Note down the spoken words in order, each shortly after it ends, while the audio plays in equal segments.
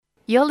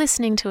You're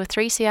listening to a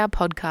 3CR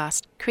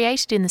podcast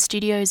created in the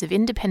studios of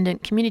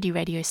independent community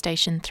radio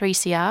station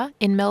 3CR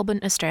in Melbourne,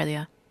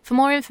 Australia. For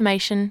more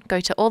information, go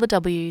to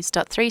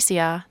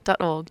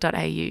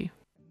allthews.3cr.org.au.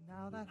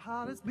 Now that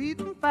heart is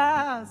beating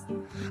fast,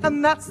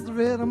 and that's the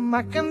rhythm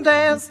I can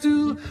dance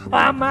to.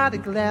 I'm mighty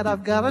glad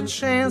I've got a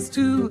chance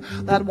to.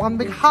 That one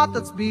big heart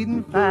that's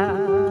beating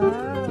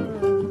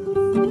fast.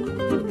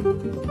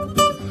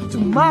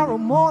 Tomorrow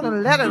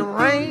morning let it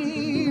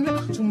rain,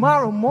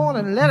 tomorrow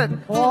morning let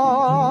it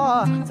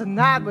pour.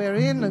 Tonight we're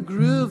in the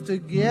groove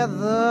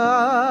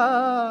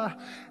together.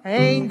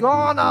 Ain't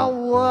gonna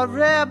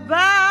worry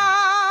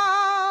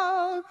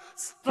about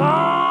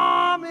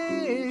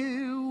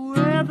stormy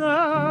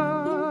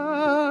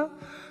weather.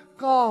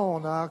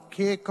 Gonna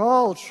kick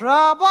old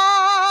trouble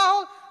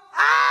out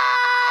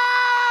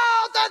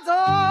the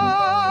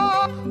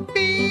door.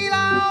 Beat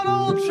out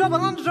old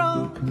trouble on the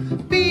drum.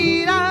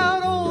 Beat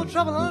out old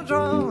trouble on the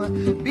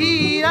drum.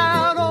 Beat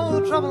out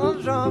old trouble on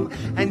the drum.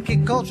 And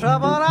kick old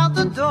trouble out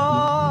the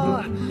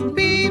door.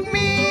 Beat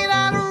me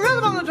that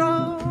rhythm on the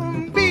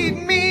drum.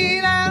 Beat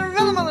me that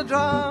rhythm on the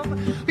drum.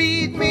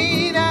 Beat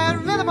me that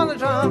rhythm on the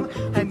drum.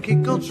 And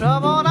kick old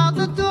trouble out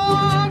the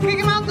door. Kick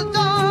him out the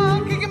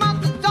door. Kick him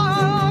out the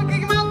door.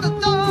 Kick him out the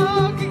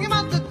door. Kick him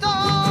out the door.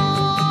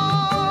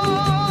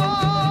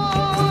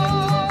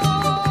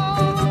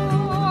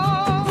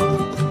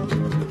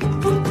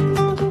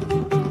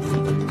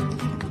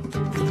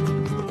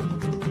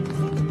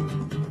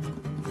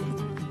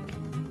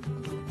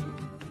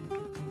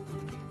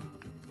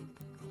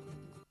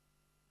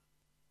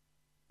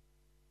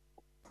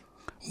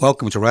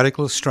 Welcome to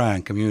Radical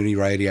Australian Community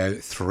Radio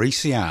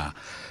 3CR.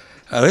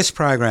 This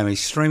program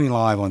is streaming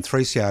live on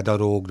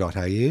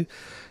 3cr.org.au.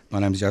 My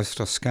name is Joseph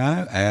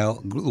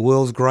Toscano. The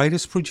world's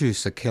greatest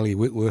producer, Kelly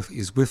Whitworth,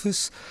 is with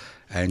us,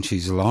 and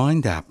she's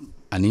lined up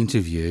an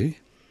interview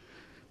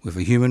with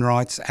a human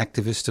rights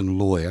activist and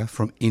lawyer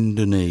from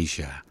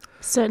Indonesia.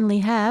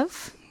 Certainly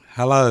have.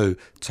 Hello,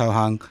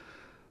 Todung.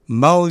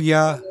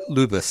 Mulya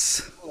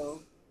Lubis.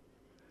 Hello.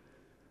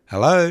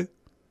 Hello.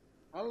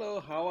 Hello,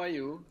 how are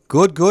you?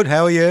 Good.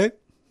 How are you?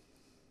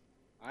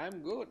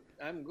 I'm good.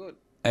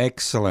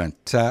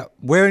 Excellent.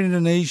 Where in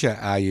Indonesia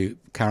are you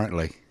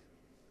currently?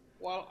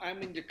 Well,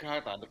 I'm in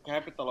Jakarta, the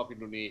capital of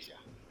Indonesia.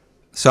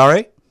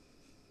 Sorry?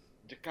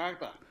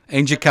 Jakarta.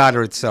 In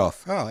Jakarta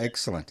itself. Oh,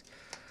 excellent.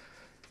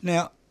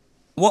 Now,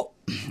 look,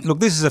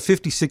 this is a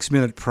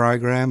 56-minute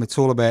program. It's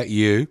all about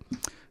you.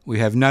 We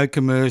have no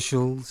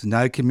commercials,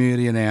 no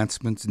community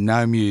announcements,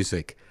 no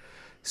music.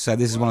 So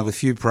this is one of the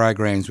few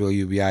programs where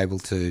you'll be able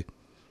to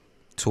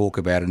talk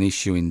about an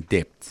issue in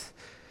depth.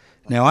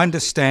 Now, I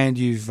understand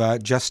you've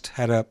just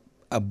had a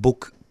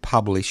book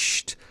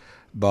published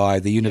by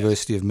the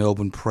University of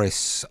Melbourne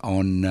Press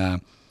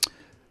on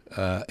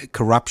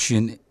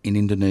corruption in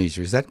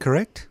Indonesia. Is that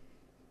correct?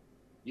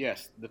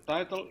 Yes, the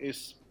title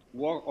is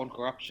War on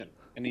Corruption,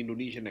 an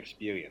Indonesian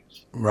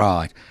Experience.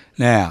 Right.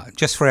 Now,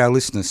 just for our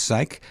listeners'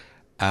 sake,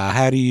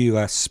 how do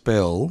you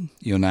spell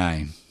your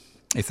name,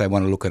 if they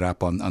want to look it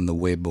up on the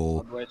web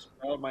or... How do I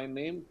spell my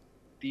name?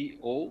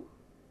 Todung,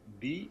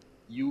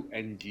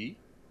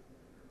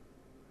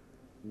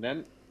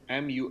 then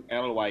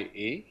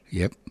Mulya,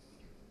 Yep.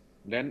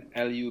 then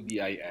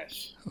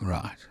Lubis.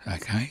 Right.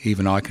 Okay.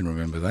 Even I can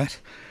remember that.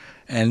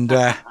 And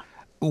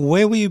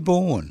where were you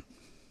born?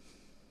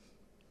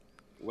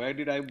 Where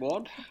did I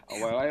born?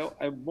 Well,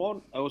 I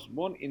was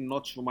born in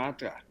North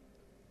Sumatra.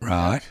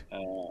 Right.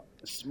 A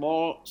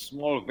small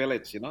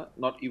village,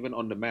 not even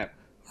on the map.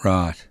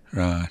 Right.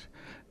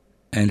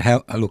 And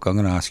look, I'm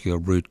going to ask you a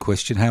rude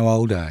question. How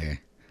old are you?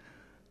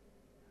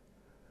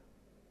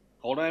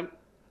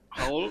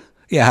 How old?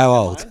 Yeah, how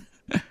old?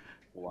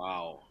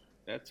 Wow,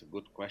 that's a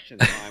good question.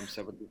 I'm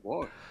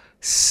 74.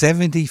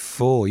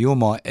 74. You're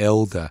my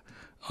elder.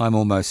 I'm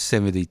almost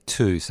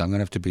 72, so I'm going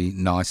to have to be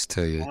nice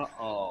to you.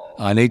 Uh-oh.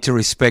 I need to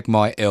respect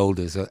my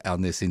elders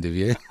on this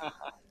interview.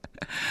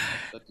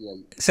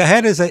 So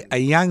how does a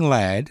young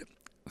lad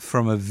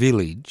from a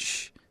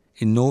village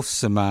in North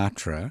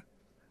Sumatra,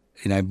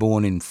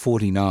 born in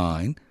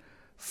 49,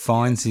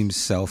 finds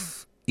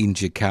himself in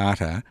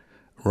Jakarta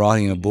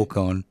writing a book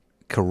on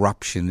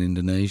corruption in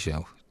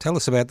Indonesia? Tell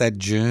us about that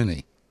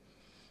journey.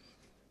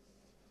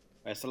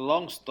 It's a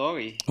long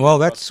story. Well,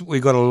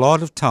 we've got a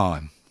lot of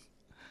time.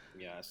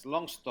 Yeah, it's a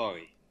long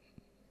story.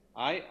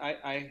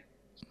 I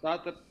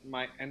started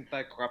my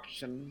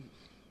anti-corruption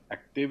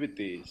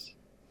activities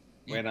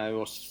when I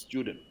was a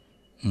student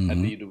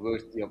at the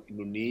University of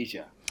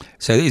Indonesia.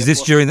 So is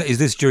this during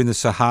the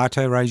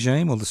Suharto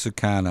regime or the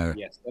Sukarno?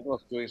 Yes, that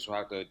was during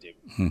Suharto regime.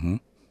 Mm-hmm.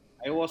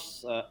 I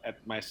was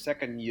at my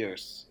second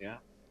years,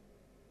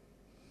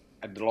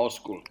 at the law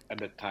school at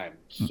the time.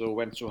 So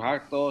when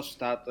Suharto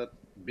started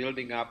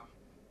building up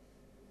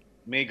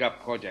mega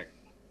project,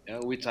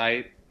 which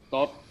I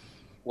thought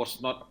was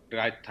not the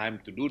right time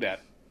to do that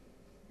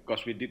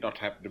because we did not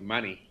have the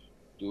money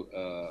to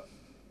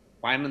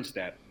finance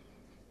that.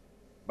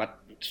 But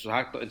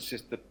Suharto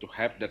insisted to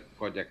have that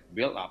project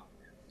built up.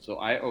 So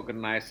I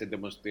organized the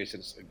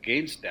demonstrations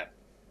against that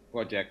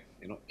project,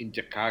 in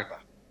Jakarta.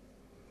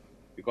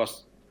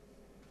 because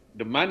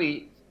the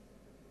money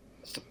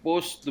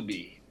supposed to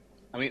be,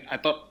 I mean, I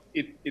thought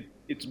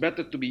it's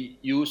better to be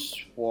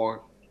used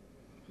for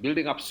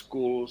building up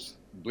schools,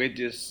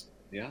 bridges,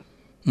 yeah,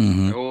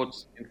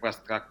 roads,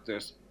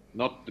 infrastructures,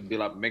 not to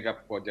build up mega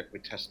project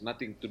which has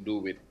nothing to do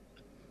with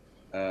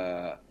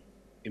uh,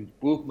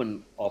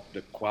 improvement of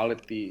the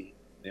quality,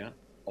 yeah,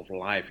 of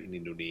life in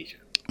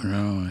Indonesia.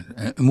 Right.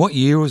 And what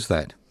year was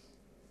that?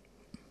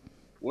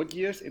 What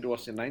years? It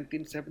was in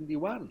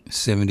 1971.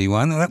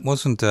 71. That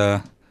wasn't.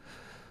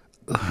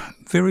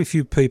 Very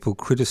few people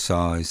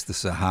criticised the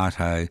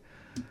Suharto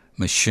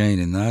machine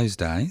in those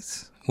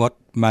days. What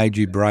made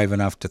you brave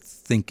enough to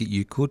think that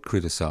you could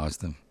criticise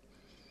them?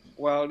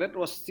 Well, that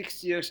was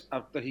 6 years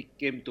after he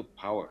came to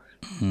power.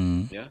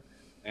 Yeah,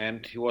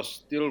 and he was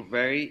still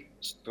very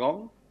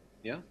strong.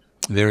 Yeah,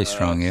 Very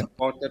strong, yeah.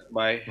 supported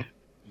by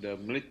the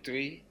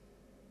military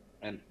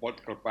and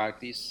political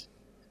parties.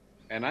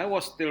 And I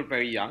was still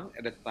very young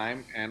at the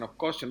time, and of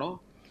course,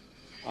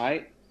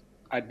 I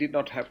did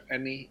not have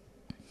any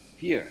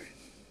fear.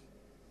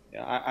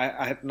 Yeah,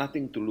 I had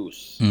nothing to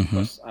lose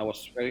because I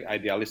was very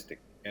idealistic,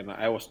 and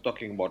I was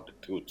talking about the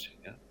truth.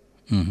 Yeah,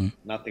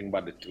 nothing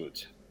but the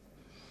truth.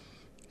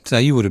 So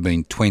you would have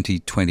been 20,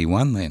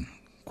 21 then,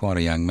 quite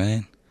a young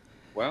man.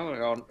 Well,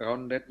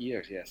 around that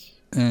year, yes.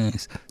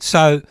 Yes.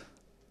 So,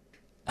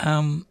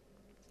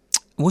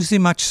 was there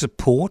much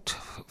support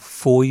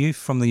for you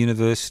from the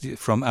university,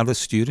 from other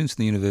students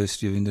in the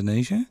University of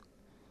Indonesia?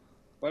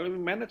 Well, we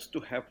managed to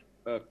have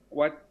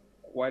quite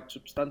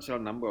substantial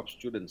number of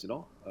students,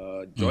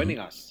 joining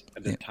us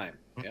at the time.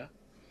 Yeah,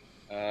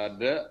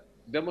 the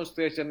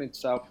demonstration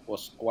itself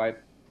was quite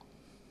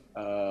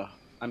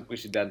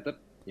unprecedented.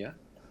 Yeah,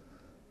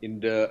 in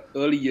the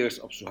early years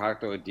of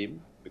Suharto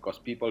regime, because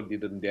people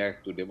didn't dare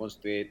to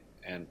demonstrate,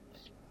 and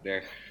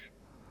there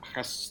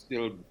has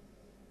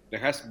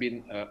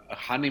been a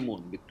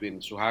honeymoon between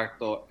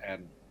Suharto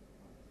and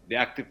the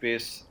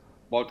activists,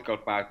 political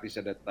parties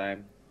at that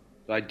time.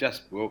 So I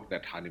just broke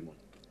that honeymoon.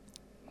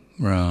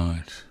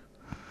 Right.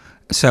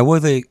 So were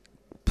there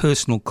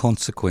personal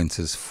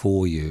consequences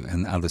for you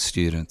and other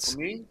students? For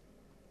me,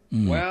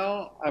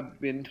 well, I've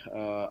been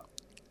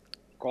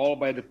called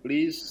by the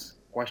police,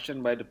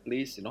 questioned by the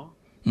police,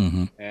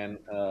 and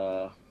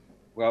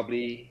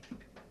probably,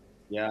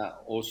 yeah,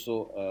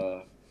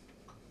 also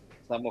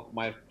some of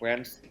my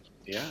friends,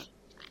 yeah,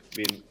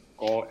 been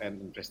called and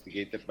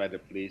investigated by the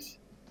police.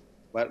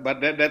 But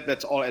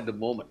that's all at the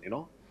moment,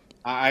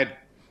 I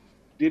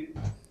did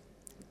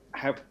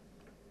have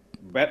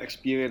bad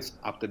experience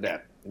after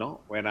that,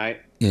 when I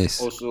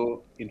Yes.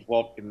 also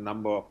involved in a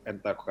number of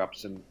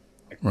anti-corruption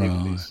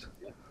activities,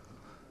 yeah,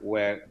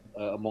 where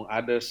among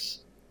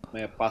others,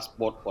 my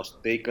passport was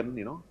taken,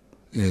 by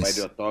Yes.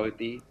 the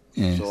authority.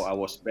 Yes. So I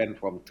was banned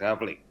from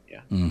traveling.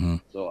 Yeah.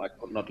 So I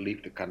could not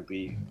leave the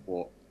country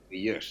for 3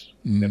 years.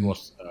 That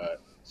was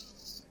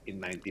in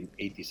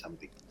 1980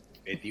 something,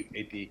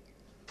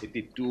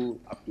 82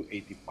 up to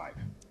 85.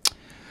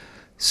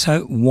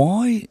 So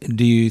why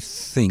do you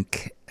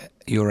think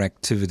your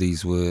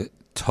activities were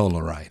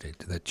tolerated,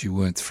 that you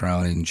weren't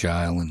thrown in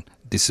jail and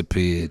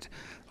disappeared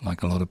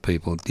like a lot of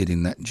people did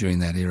during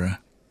that era?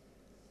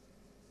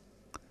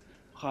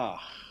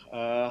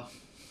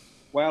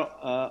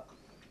 Well,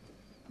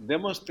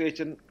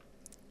 demonstration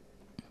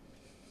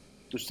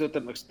to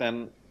certain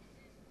extent,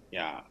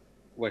 yeah,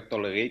 were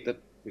tolerated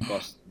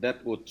because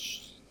that would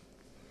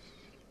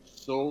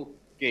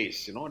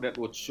showcase, that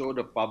would show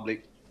the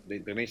public, the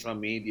international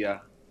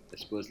media,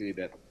 especially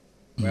that,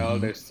 well,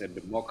 there's a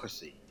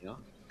democracy,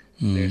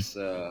 there's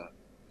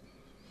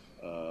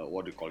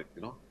what do you call it,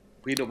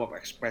 freedom of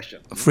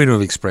expression. Freedom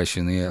of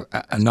expression, yeah,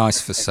 a nice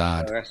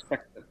facade.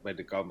 Respected by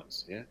the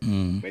governments, yeah,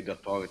 by the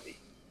authority.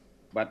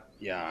 But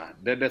yeah,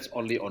 that's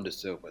only on the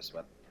surface,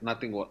 but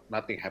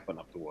nothing happened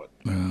afterward.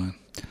 Right.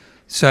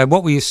 So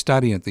what were you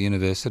studying at the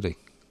university?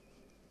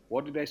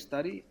 What did I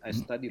study? I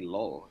studied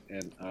law.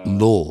 And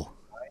Law.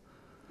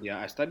 yeah,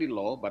 I studied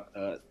law, but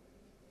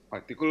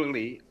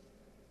particularly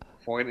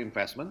foreign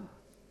investment,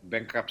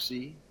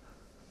 bankruptcy,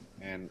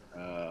 and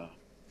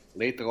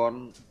later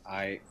on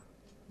I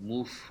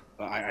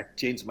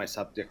changed my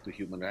subject to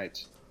human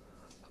rights.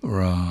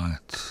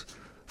 Right.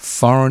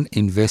 Foreign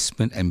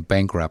investment and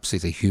bankruptcy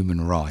to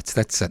human rights.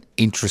 That's an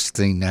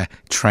interesting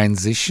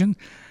transition.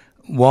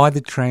 Why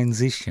the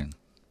transition?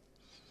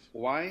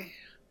 Why?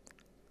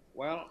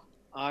 Well,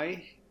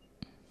 I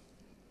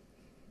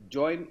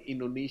joined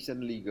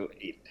Indonesian Legal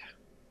Aid,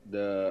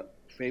 the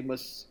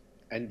famous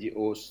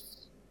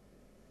NGOs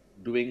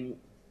doing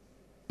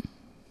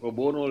pro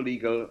bono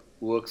legal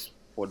works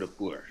for the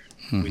poor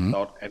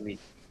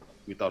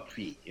without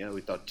fee, yeah,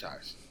 without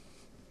charge.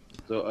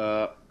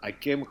 So I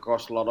came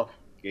across a lot of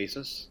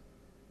cases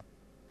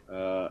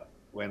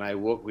when I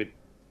worked with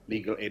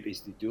Legal Aid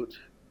Institute,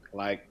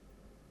 like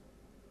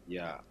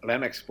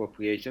land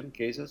expropriation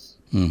cases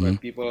where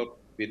people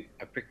been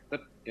evicted,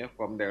 yeah,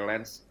 from their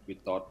lands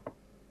without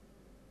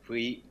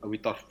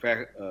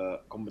fair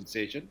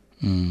compensation,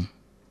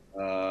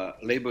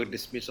 labor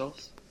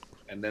dismissals,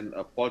 and then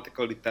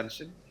political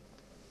detention,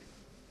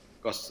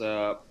 because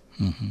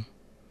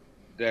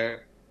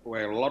there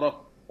were a lot of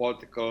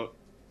political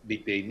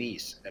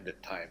detainees at the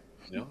time.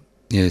 You know,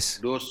 Yes,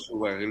 those who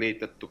were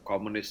related to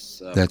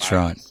communist that's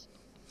right. parties.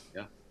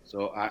 Yeah,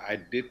 so I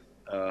did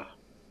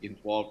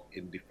involved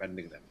in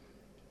defending them.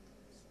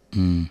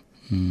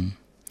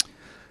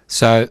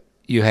 So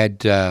you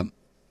had,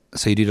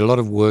 so you did a lot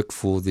of work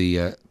for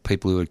the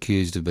people who were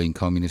accused of being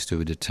communist who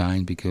were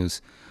detained,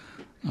 because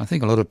I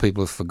think a lot of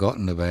people have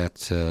forgotten about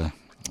the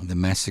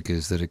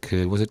massacres that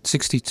occurred. Was it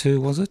 62,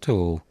 was it,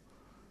 or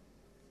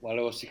Well,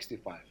 it was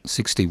 65.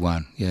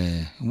 61?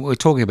 Yeah. We're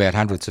talking about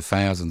hundreds of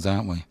thousands,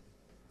 aren't we?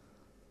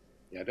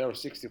 Yeah, there were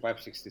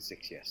 65,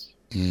 66, yes.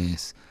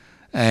 Yes.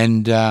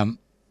 And how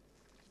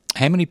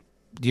many,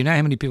 do you know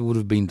how many people would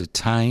have been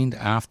detained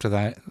after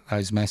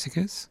those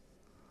massacres?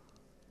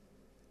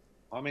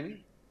 How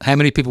many? How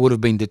many people would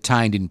have been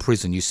detained in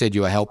prison? You said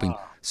you were helping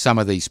some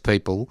of these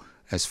people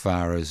as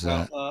far as...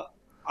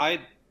 I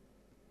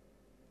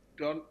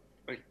don't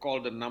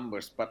recall the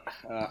numbers, but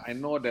I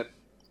know that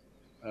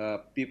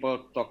people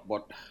talk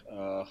about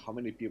how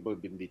many people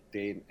have been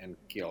detained and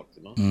killed.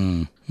 You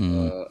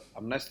know,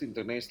 Amnesty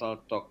International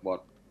talk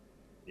about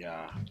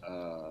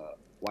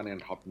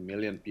 1.5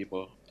 million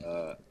people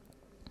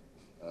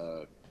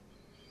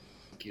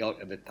killed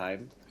at the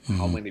time.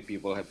 How many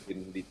people have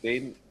been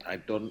detained? I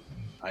don't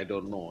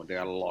know. There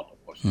are a lot,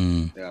 of course.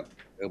 There are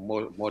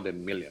more than a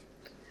million,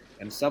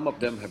 and some of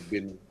them have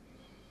been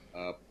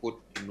put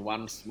in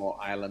one small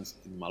island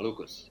in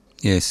Malucus.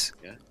 Yes.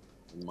 Yeah,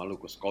 in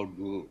Malucus called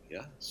Guru.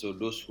 Yeah, so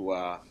those who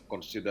are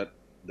considered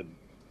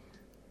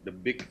the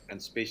big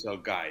and special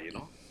guy,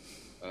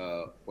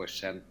 were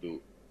sent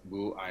to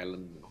Guru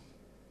Island.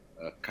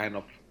 Kind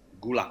of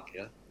gulag.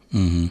 Yeah,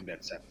 in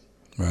that sense.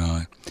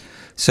 Right.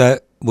 So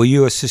were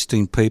you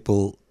assisting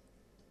people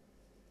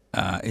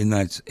in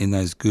those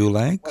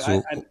gulags?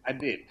 Well, I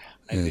did.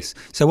 Yes.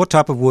 So what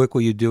type of work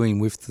were you doing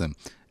with them?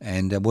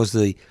 And was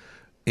the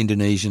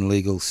Indonesian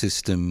legal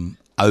system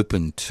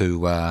open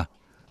to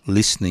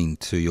listening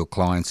to your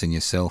clients and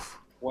yourself?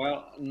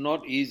 Well,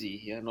 not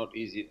easy. Yeah, not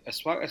easy. As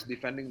far as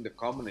defending the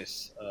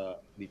communist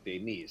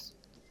detainees,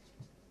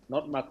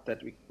 not much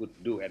that we could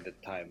do at the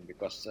time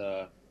because,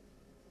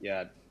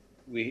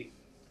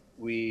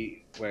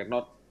 we were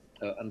not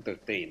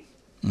entertained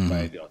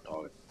by the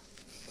authority.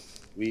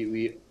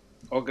 We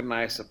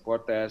organized a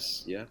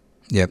protest. Yeah.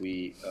 Yep.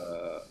 We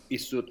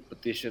issued a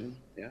petition.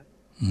 Yeah.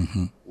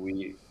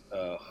 We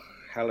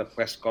held a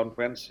press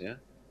conference. Yeah.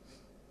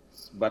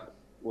 But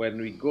when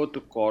we go to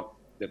court,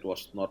 that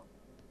was not,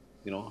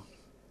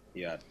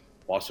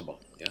 possible.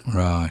 Yeah.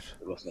 Right.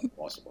 It was not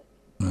possible.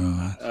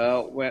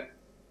 Right.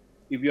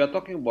 If you are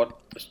talking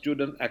about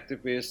student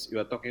activists, you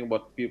are talking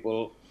about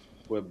people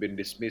who have been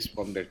dismissed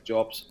from their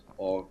jobs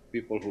or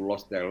people who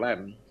lost their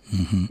land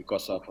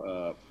because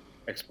of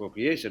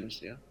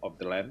expropriations, of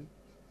the land.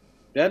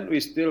 Then we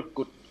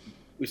could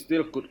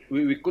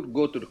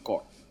go to the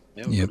court.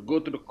 Yeah? We could go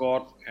to the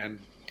court and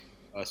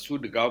sue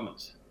the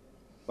governments.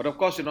 But of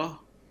course,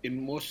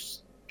 in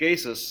most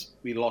cases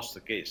we lost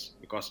the case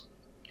because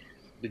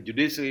the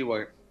judiciary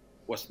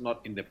was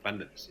not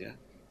independent. Yeah,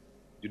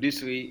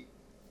 judiciary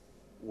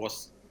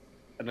was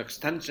an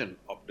extension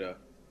of the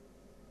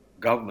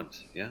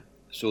government. Yeah,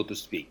 so to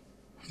speak.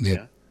 Yep.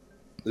 Yeah,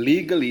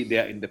 legally they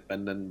are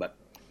independent, but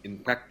in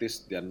practice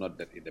they are not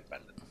that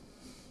independent.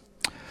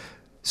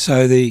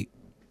 So the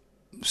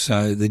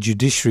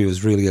judiciary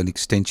was really an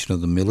extension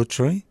of the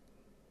military?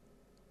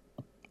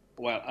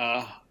 Well,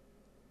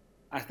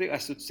 I think I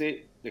should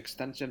say the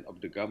extension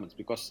of the government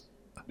because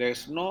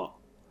there's no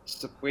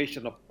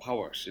separation of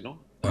powers,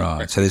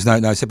 Right. So there's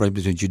no separation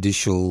between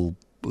judicial,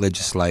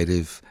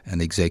 legislative,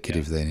 and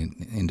executive then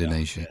in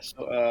Indonesia. Yeah.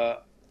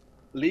 So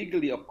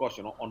legally, of course,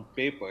 on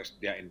papers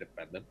they are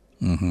independent.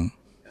 Yeah?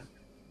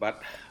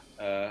 But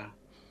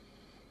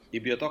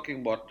if you're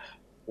talking about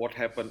what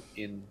happened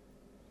in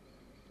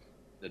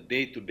the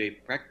day-to-day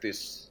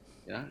practice,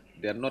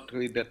 they're not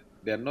really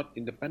they're not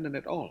independent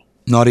at all.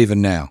 Not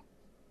even now.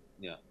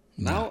 Yeah.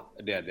 Now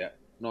they're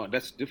no,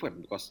 that's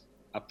different because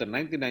after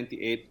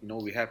 1998,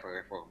 we have a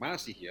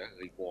reformasi here,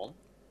 reform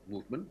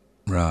movement.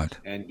 Right.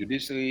 And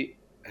judiciary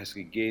has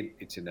regained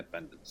its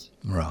independence.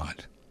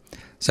 Right.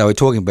 So we're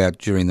talking about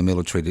during the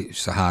military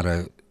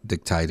Suharto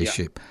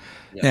dictatorship.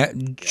 Yeah. Now,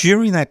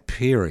 during that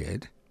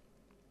period,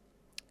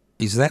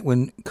 is that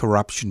when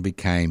corruption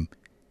became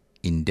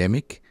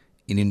endemic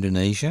in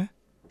Indonesia?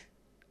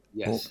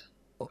 Yes.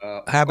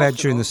 How about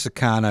during the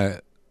Sukarno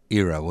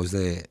era? Was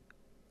there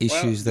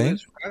issues then?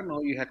 I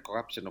know you had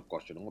corruption, of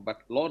course,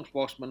 but law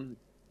enforcement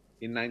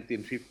in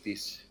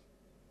 1950s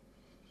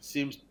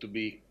seems to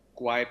be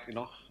quite,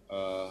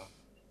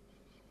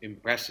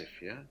 impressive.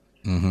 Yeah.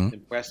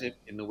 Impressive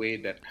in a way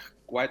that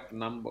quite a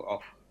number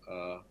of,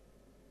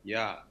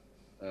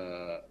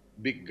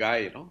 big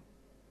guy,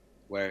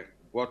 were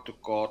brought to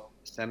court,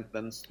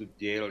 sentenced to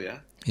jail. Yeah.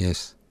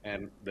 Yes.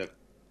 And the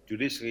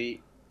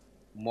judiciary,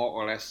 more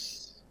or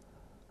less,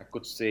 I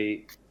could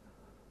say,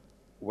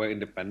 was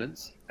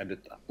independent at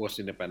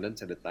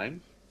the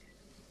time.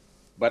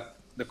 But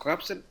the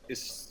corruption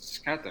is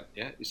scattered.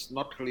 Yeah, it's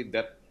not really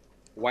that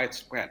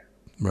widespread.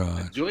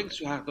 Right. During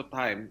Suharto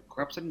time,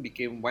 corruption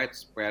became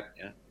widespread,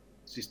 yeah,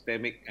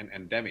 systemic and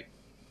endemic.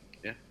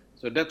 Yeah,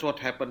 so that's what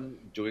happened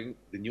during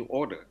the new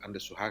order under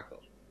Suharto.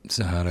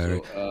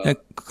 Suharto. So Now,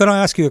 could I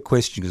ask you a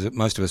question? Because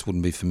most of us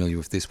wouldn't be familiar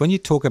with this. When you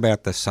talk about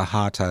the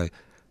Suharto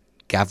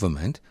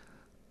government,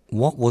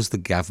 what was the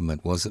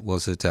government?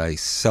 Was it a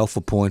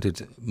self-appointed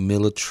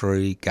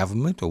military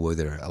government, or were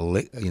there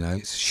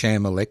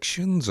sham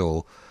elections,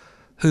 or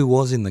who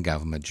was in the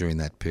government during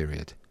that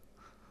period?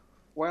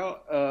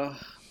 well,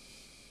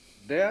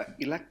 they're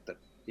elected,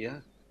 yeah,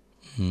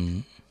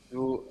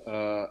 through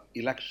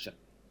election.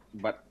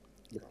 But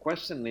the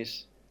question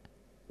is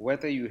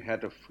whether you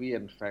had a free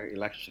and fair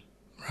election.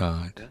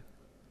 Right. Yeah?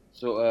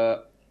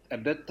 So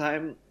at that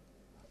time,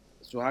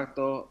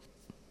 Suharto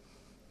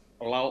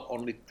allowed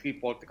only three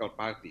political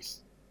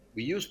parties.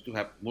 We used to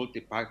have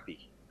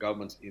multi-party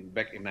governments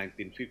back in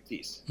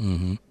 1950s.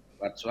 Mm-hmm.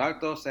 But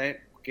Suharto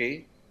said,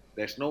 okay,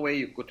 there's no way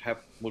you could have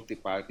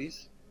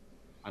multi-parties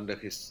under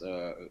his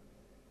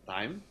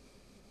time.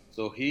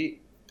 So he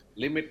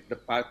limited the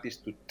parties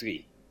to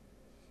three.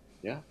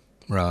 Yeah.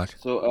 Right.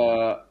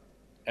 So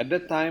at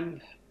that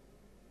time,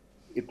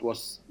 it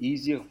was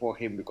easier for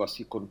him because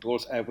he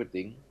controls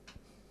everything.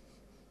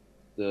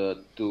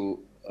 To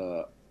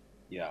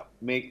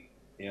make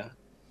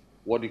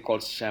what he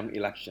calls sham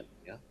election.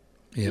 Yeah.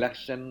 Yep.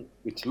 Election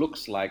which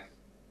looks like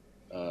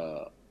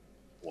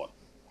what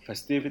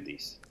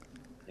festivities.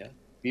 Yeah.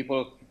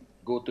 People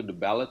go to the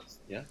ballots.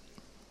 Yeah.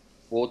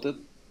 Voted.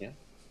 Yeah.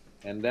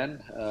 And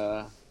then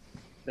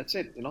that's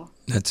it.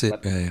 That's it.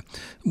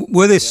 But,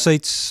 Were there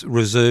seats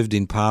reserved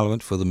in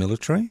Parliament for the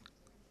military?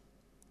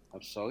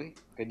 I'm sorry.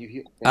 Can you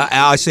hear?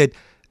 I said,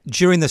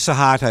 during the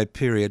Suharto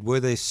period, were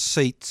there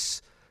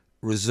seats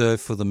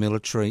reserved for the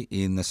military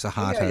in the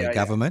Suharto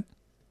government?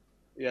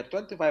 Yeah,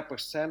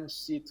 25%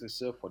 seats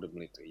reserved for the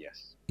military.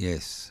 Yes.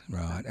 Yes,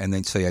 right. And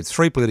then so you had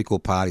three political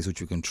parties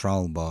which were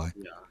controlled by.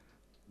 Yeah.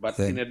 But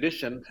in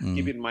addition,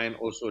 keep in mind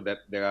also that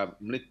there are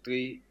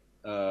military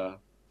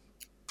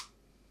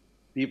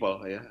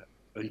people,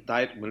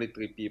 retired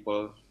military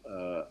people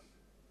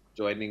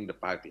joining the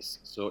parties.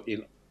 So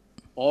in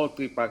all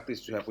three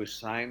parties, you have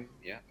resigned,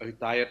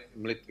 retired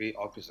military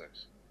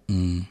officers.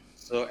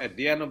 So at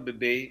the end of the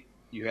day,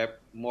 you have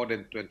more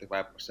than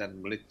 25%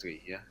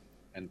 military,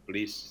 and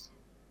police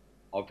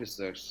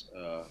officers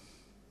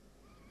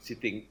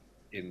sitting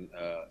in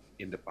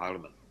the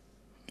parliament.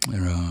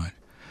 Right.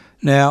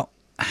 Now,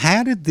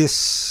 how did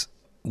this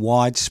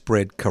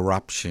widespread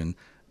corruption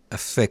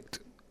affect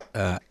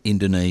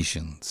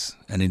Indonesians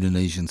and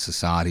Indonesian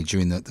society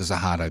during the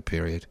Suharto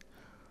period?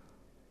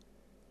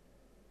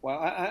 Well,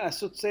 I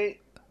should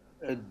say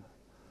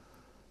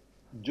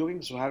during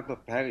Suharto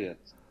period,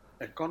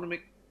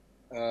 economic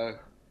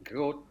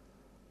growth,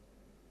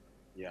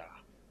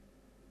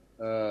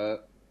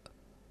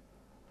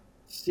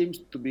 seems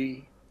to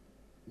be,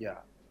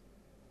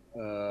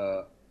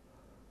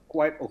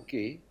 quite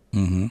okay.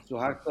 Mm-hmm.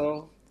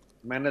 Suharto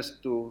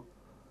managed to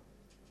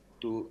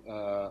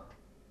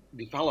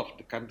develop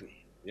the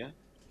country,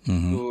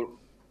 to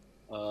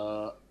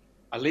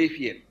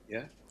alleviate,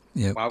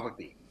 Yep.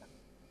 poverty.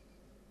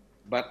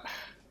 But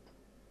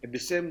at the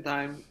same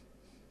time,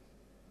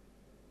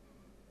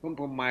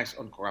 compromise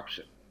on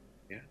corruption.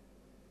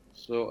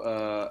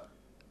 So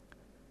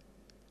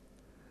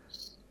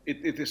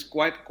it is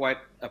quite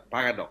a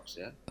paradox.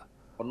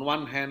 On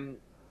one hand,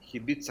 he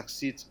did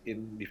succeed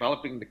in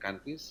developing the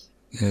countries.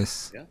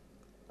 Yes.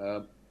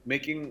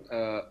 Making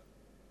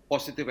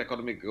positive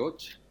economic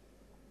growth,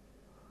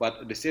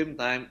 but at the same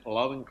time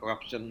allowing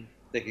corruption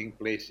taking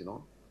place.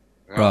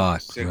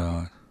 Right.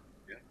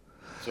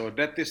 So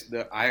that is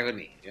the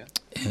irony. Yeah.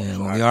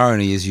 Well, the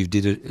irony is he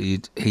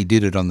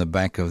did it on the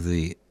back of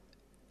the,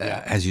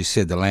 as you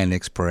said, the land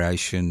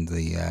exploration,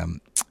 the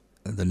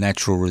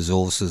natural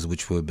resources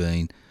which were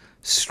being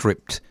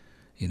stripped,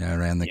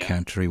 around the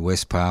country,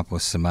 West Papua,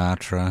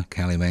 Sumatra,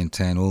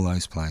 Kalimantan, all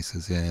those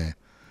places. Yeah.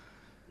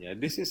 Yeah,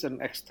 this is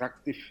an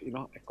extractive,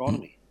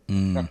 economy,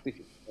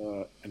 extractive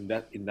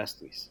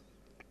industries.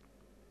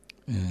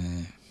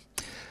 Yeah.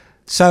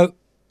 So,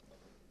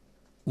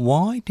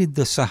 why did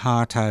the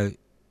Suharto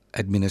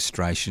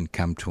administration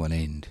come to an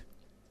end?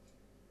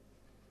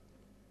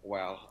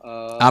 Well,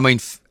 I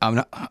mean,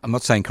 I'm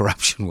not saying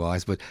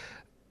corruption-wise, but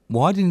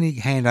why didn't he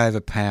hand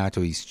over power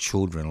to his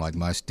children like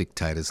most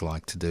dictators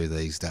like to do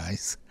these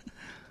days?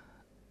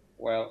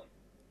 Well,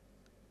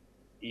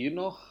 you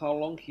know how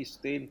long he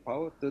stayed in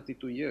power?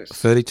 32 years.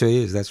 32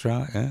 years, that's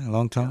right. Yeah, a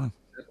long time.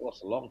 That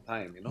was a long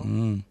time,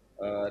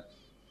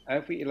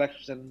 Every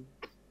election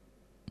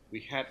we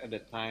had at the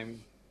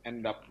time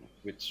ended up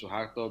with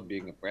Suharto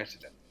being a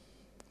president.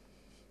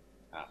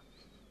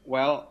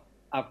 Well,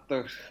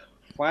 after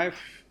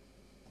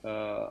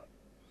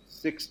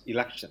 6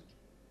 elections,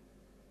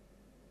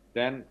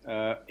 then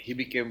he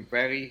became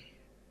very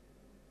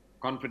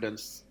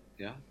confident,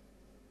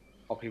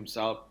 of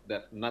himself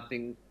that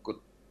nothing could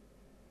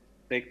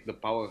take the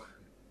power,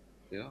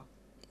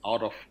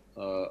 out of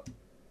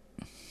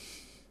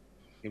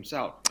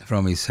himself.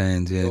 From his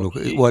hands, yeah. So Look,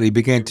 he what he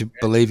began to became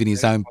believe in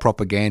his very, own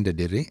propaganda,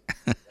 did he?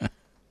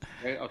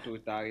 very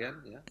authoritarian.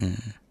 Yeah,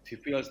 he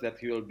feels that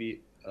he will be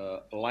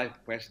a life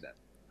president,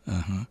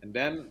 and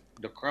then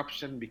the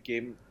corruption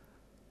became,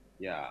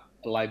 yeah,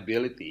 a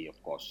liability.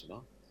 Of course,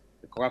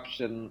 the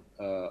corruption,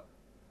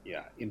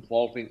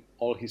 involving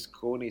all his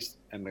cronies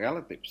and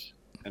relatives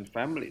and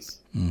families.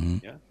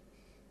 Yeah,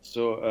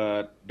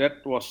 so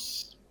that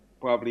was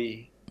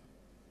probably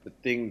the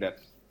thing that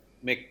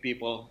made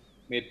people,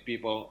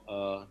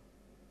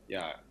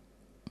 yeah,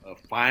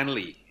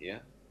 finally, yeah,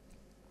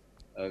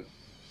 uh,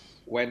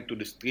 went to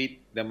the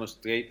street,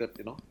 demonstrated,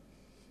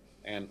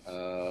 and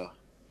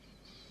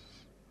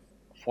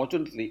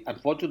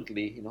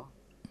unfortunately,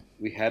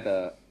 we had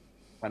a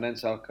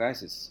financial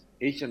crisis,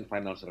 Asian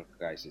financial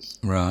crisis,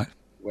 Right.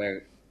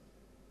 where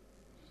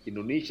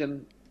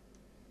Indonesian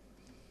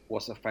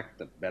was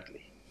affected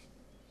badly.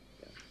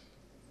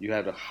 You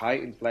had a high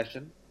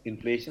inflation,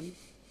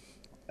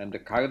 and the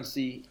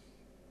currency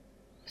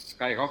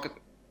skyrocketed.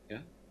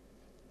 Yeah,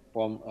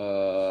 from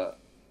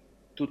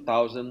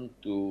 2,000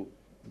 to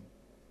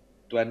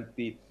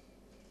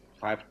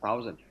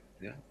 25,000.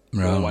 Yeah, for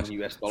Right. one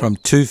US dollar. From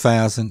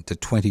 2,000 to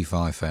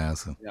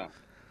 25,000. Yeah.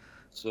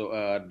 So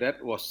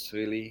that was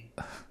really,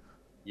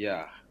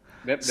 yeah.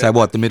 That So that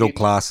what? that The middle hit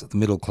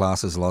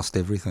class has lost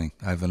everything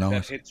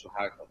overnight.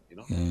 Suharto.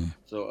 Yeah.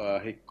 So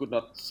he could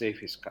not save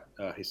his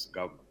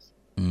government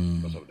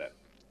because of that.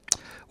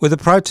 Were the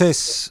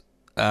protests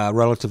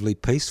relatively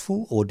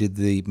peaceful, or did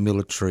the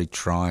military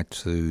try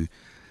to?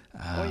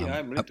 Oh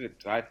yeah, military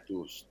tried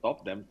to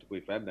stop them, to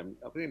prevent them.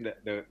 I think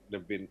that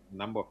there've been a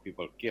number of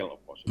people killed,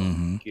 of course,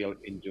 killed,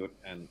 injured,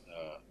 and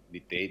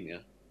detained.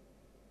 Yeah,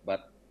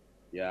 but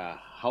yeah,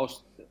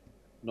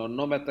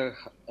 no matter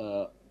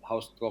how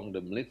strong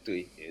the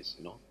military is,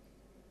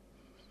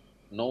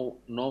 no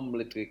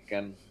military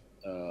can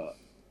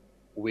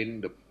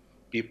win the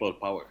people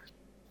power.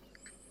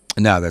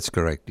 No, that's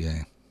correct.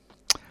 Yeah.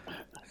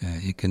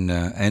 You can.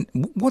 And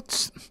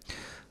what's?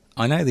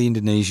 I know the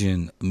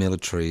Indonesian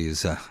military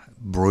is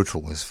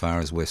brutal as far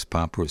as West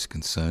Papua is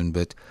concerned,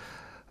 but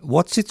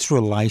what's its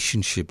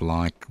relationship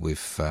like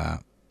with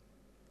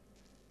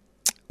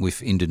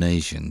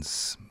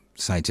Indonesians,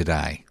 say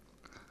today?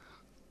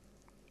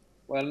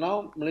 Well,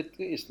 now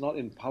military is not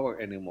in power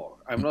anymore.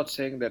 I'm not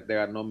saying that there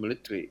are no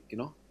military,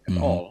 at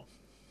all,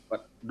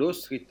 but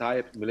those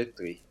retired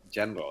military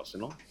generals,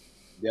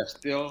 they are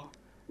still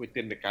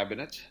within the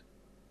cabinet.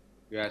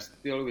 They are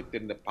still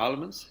within the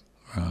parliaments.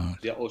 Right.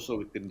 They are also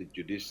within the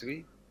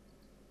judiciary,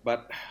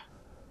 but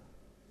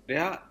they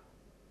are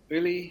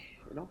really,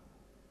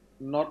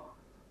 not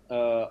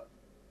a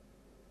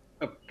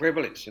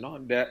privilege.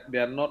 They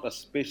are not a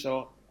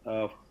special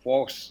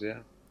force,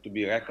 yeah, to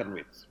be reckoned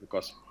with,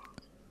 because,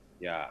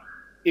 yeah,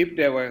 if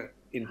they were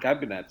in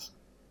cabinets,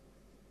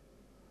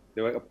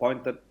 they were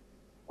appointed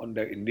on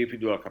their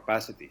individual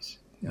capacities.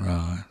 Yeah.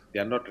 Right.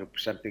 They are not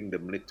representing the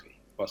military,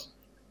 because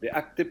the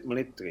active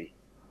military,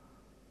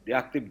 the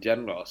active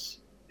generals,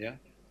 yeah,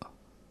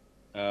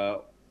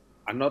 are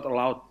not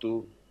allowed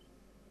to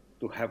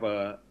have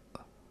a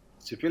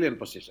civilian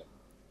position.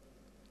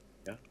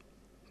 Yeah.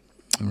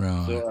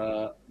 Right.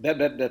 So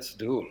that's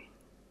the rule.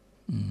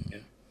 Yeah.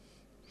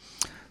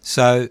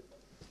 So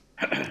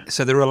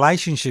the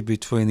relationship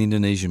between the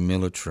Indonesian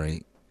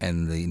military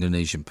and the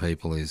Indonesian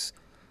people is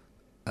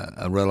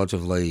a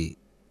relatively,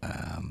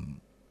 how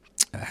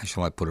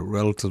shall I put it,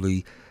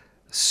 relatively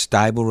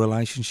stable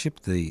relationship.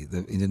 The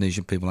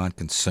Indonesian people aren't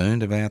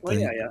concerned about Well,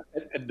 the. yeah.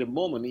 At the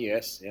moment,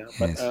 yes, yeah.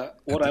 But Yes.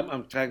 what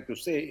I'm trying to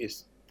say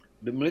is,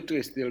 the military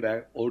is still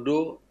there,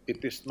 although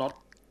it is not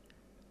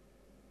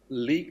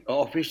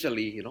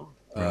officially,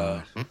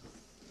 Right.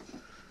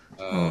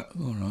 All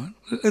right.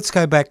 Let's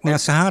go back now.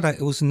 Suharto,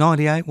 it was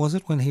 98, was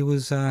it, when he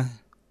was...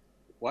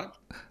 what?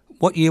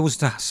 what year was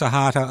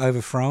Suharto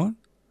overthrown?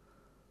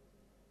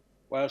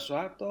 Well,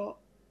 Suharto,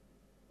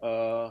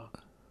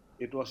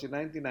 it was in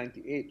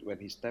 1998 when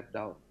he stepped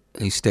down.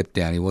 He stepped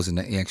down.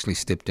 He actually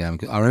stepped down.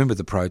 I remember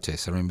the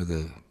protests. I remember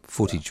the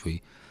footage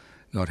we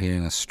got here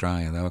in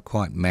Australia. They were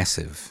quite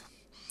massive.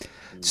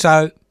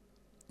 So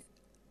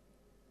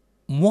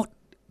what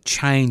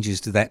changes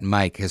did that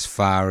make as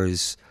far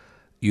as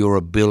your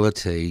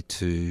ability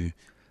to,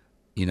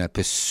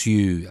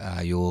 pursue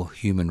your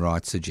human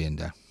rights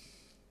agenda?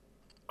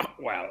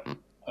 Well,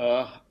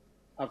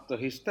 after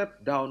he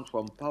stepped down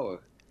from power,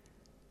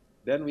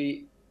 then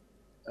we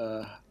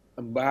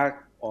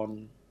embarked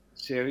on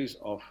series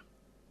of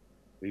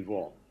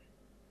reform,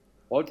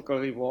 political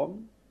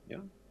reform, yeah,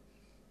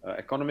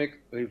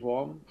 economic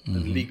reform,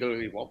 and legal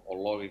reform or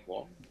law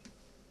reform,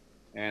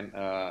 and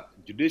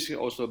judiciary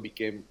also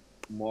became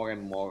more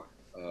and more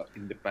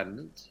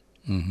independent.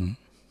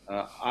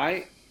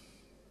 I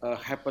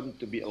happened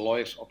to be a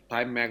lawyer of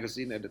Time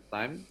magazine at the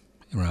time,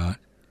 Right.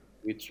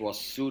 which was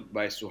sued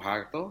by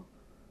Suharto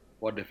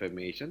for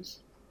defamations,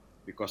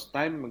 because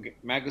Time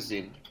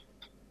magazine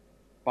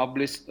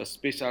published a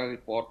special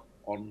report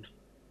on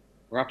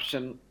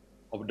corruption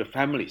of the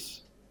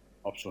families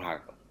of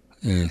Suharto.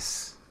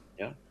 Yes.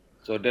 Yeah.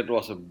 So that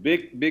was a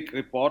big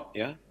report,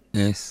 yeah.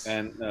 Yes.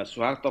 And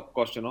Suharto, of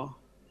course,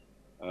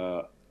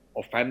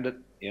 offended,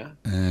 yeah.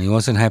 He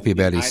wasn't happy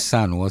about his Denied,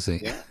 son, was he?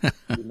 yeah,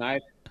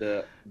 denied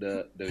the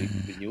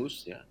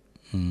news, yeah.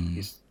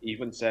 He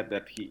even said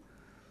that he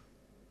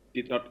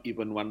did not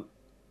even want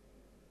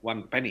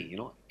one penny,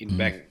 in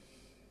bank,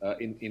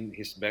 in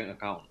his bank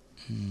account.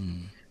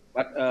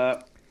 But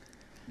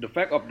the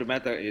fact of the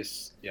matter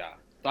is, yeah,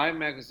 Time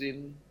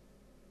Magazine,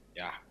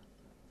 yeah,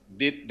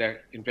 did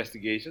their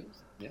investigations,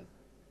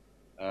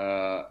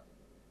 yeah,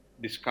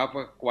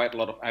 discover quite a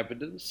lot of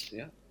evidence,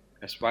 yeah,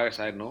 as far as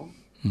I know,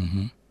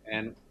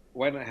 and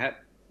went ahead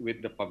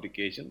with the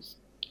publications.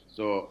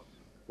 So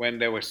when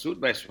they were sued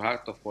by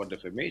Suharto for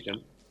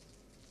defamation,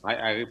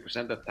 I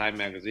represented Time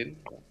Magazine,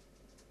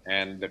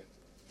 and the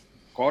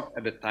court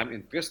at the time,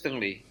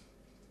 interestingly,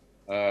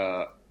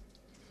 uh,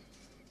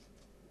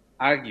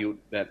 argued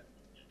that,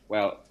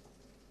 well,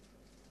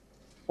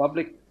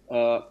 public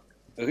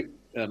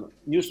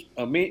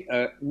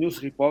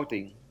news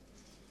reporting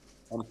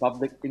on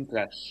public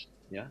interest,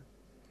 yeah,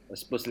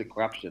 especially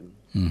corruption,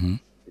 is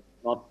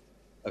not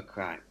a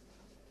crime.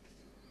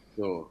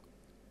 So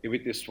if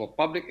it is for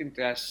public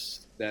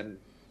interest, then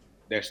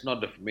there's no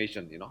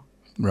defamation,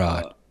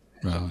 Right. action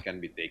Right. can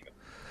be taken.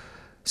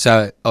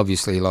 So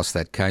obviously he lost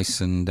that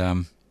case, and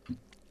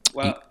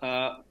Well,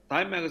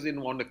 Time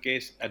Magazine won the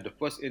case at the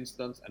first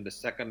instance and the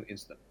second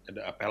instance at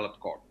the appellate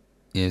court.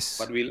 yes.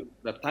 But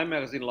the Time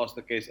Magazine lost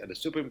the case at the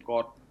Supreme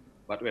Court.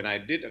 But when I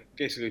did a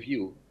case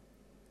review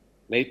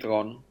later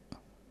on,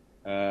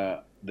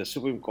 the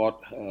Supreme Court,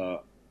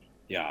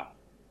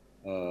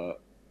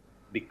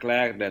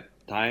 declared that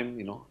Time,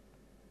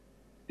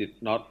 did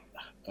not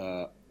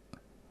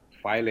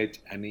violate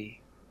any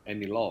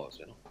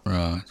laws,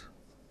 Right.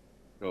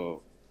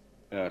 So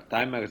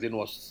Time Magazine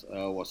was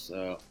what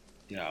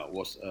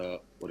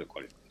do you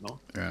call it?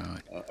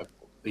 Right.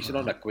 It's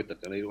not acquitted.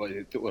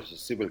 It was a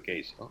civil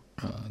case.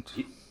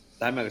 Right.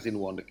 Time Magazine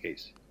won the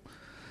case.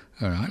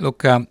 All right.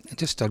 Look, I'll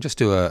just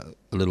do a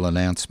little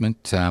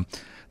announcement.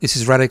 This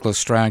is Radical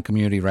Australian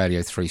Community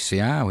Radio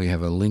 3CR. We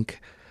have a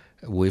link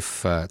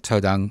with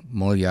Todung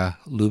Mulya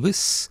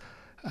Lubis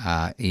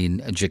in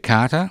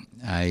Jakarta.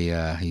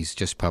 He's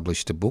just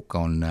published a book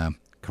on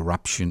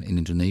corruption in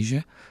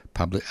Indonesia,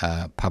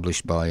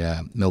 published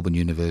by Melbourne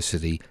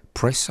University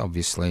Press,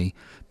 obviously.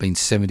 Been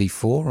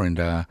 74 and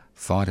a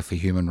fighter for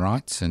human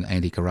rights and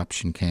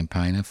anti-corruption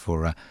campaigner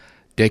for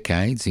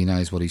decades. He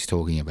knows what he's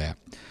talking about.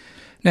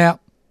 Now,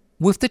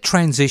 with the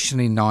transition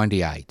in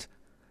 98,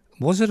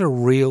 was it a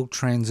real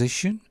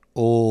transition,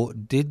 or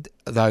did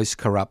those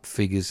corrupt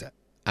figures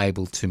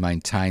able to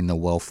maintain the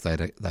wealth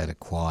they'd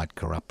acquired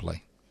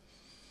corruptly?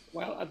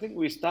 Well, I think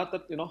we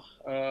started,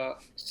 a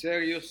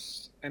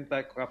serious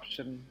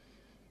anti-corruption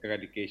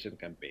eradication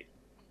campaign.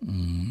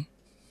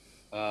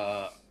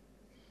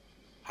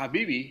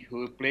 Habibie,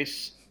 who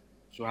replaced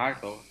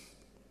Suharto,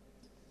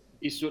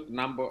 issued a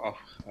number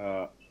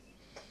of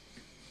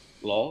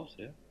laws,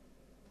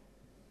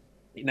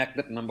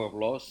 enacted a number of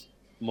laws,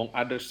 among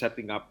others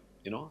setting up,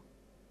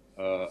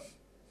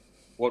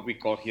 what we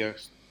call here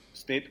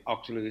state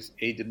auxiliary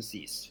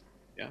agencies,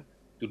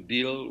 to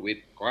deal with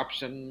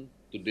corruption,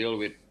 to deal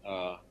with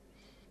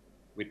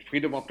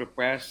freedom of the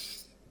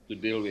press, to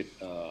deal with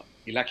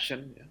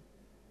election,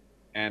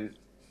 and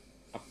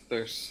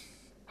after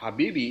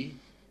Habibie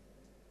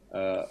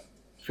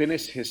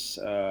finished his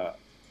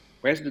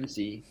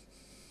presidency,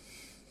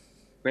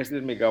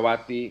 President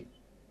Megawati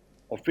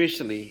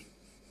officially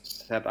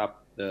set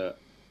up the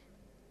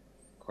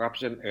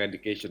Corruption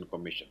Eradication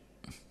Commission.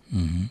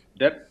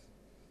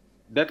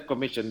 That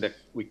commission, that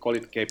we call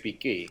it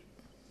KPK,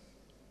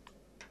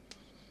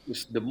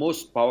 is the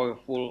most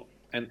powerful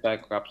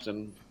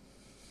anti-corruption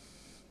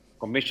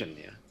commission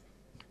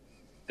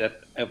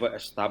that ever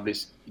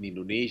established in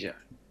Indonesia.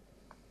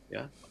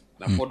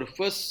 Now, for the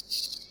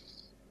first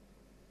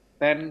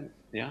 10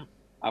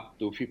 up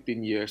to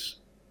 15 years,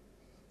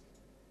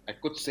 I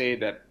could say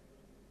that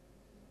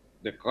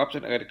the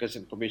Corruption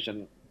Eradication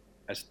Commission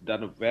has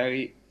done a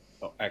very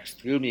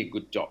extremely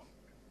good job,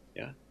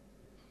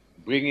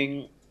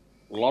 bringing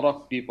a lot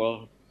of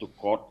people to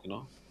court,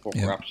 for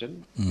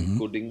corruption,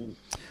 including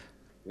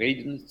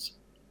regents,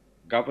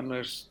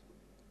 governors,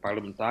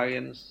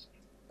 parliamentarians.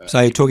 So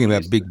you're talking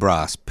about big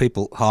brass,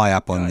 people high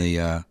up on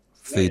the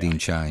feeding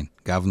chain,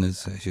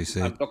 governors, as you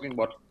said. I'm talking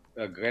about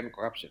grand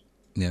corruption.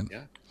 Yeah.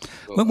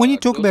 So, when you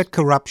talk about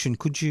corruption,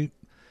 could you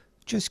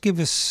just give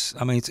us?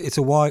 I mean, it's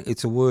a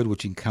word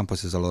which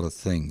encompasses a lot of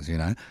things.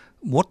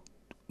 What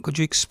could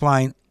you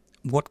explain?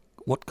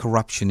 What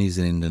corruption is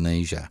in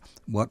Indonesia?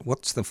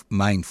 What's the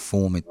main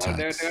form it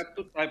takes? There are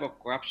two types of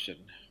corruption.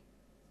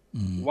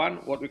 One,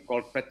 what we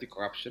call petty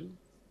corruption,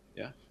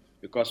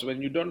 because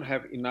when you don't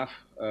have enough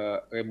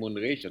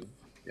remuneration,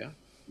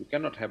 you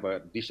cannot have a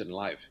decent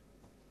life.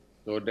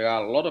 So there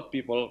are a lot of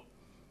people,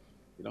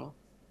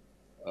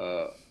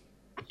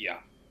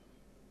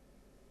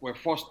 were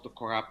forced to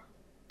corrupt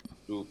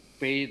to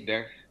pay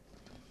their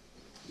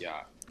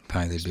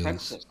Pay their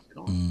expenses,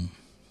 bills.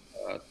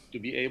 to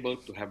be able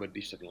to have a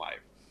decent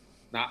life.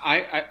 Now,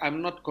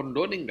 I'm not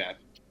condoning that,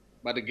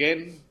 but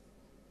again,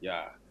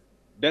 yeah,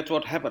 that's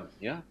what happened.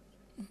 Yeah,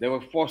 they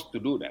were forced to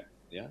do that.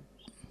 Yeah,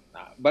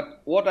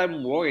 but what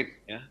I'm worried,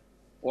 yeah,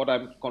 what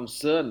I'm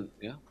concerned,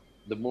 yeah,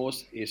 the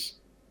most is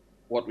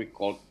what we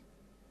call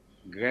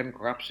grand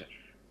corruption.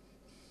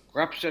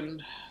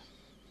 Corruption,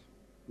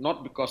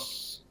 not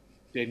because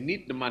they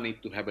need the money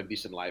to have a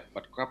decent life,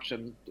 but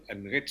corruption to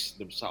enrich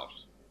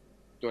themselves,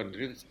 to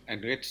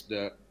enrich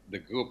the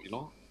group,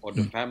 or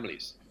the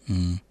families.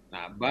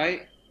 Now,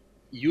 by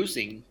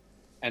using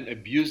and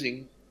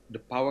abusing the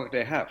power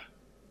they have.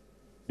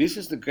 This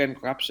is the grand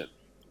corruption,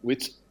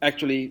 which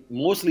actually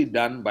mostly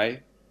done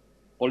by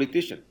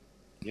politicians.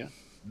 Yeah,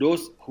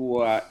 those who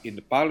are in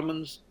the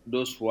parliaments,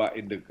 those who are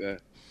in the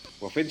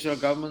provincial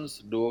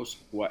governments, those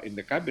who are in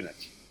the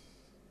cabinets.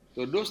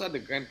 So those are the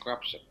grand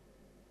corruption.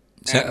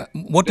 So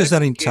what does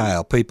that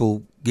entail?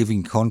 People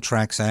giving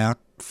contracts out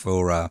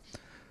for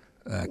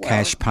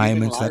cash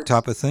payments, that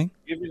type of thing?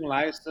 Giving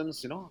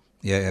license,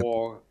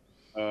 for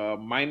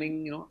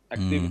mining,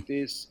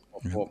 activities,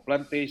 or for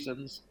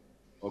plantations,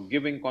 or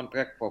giving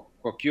contract for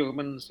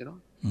procurements,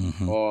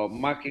 or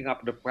marking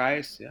up the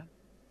price,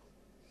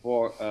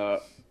 for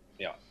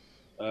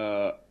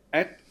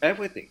at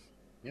everything.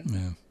 Yeah?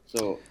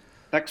 So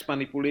tax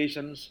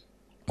manipulations,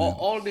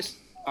 all these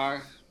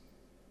are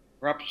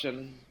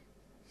corruption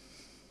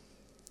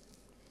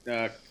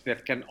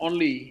that can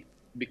only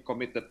be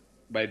committed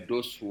by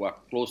those who are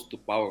close to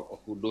power or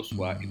those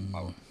who are in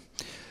power.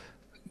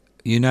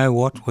 You know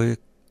what?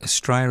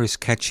 Australia is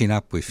catching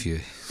up with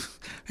you.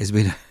 There's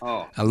been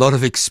a lot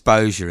of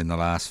exposure in the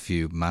last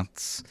few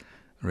months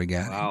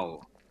regarding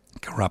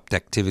corrupt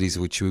activities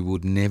which we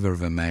would never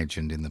have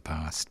imagined in the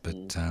past.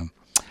 But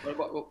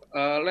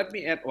let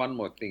me add one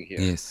more thing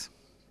here. Yes.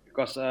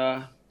 Because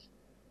I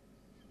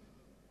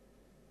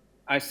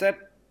said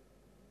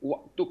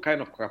two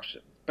kinds of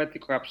corruption: petty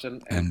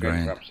corruption and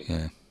grand corruption.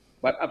 Yeah.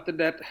 But after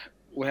that,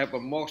 we have a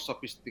more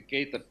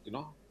sophisticated,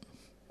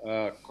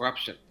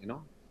 corruption,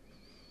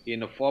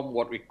 in a form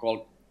what we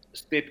call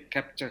state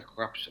capture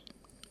corruption.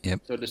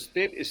 Yep. So the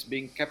state is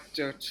being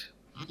captured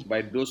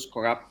by those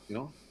corrupt,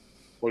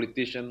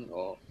 politicians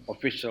or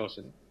officials,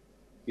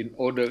 in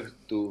order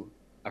to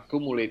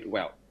accumulate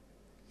wealth.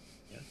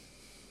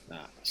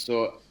 Yeah?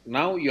 So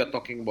now you are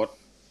talking about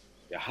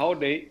how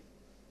they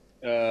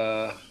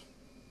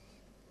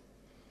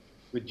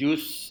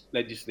reduce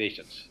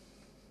legislations,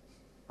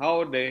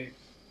 how they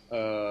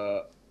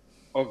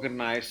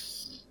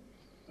organize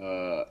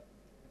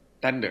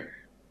tender,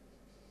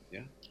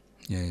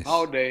 Yes.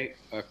 how they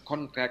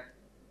contract,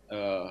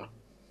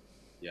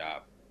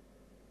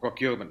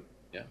 procurement,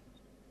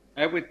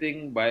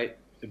 everything by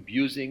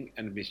abusing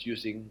and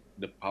misusing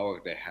the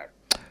power they have.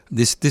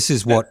 This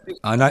is what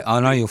I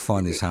know. You'll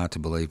find this hard to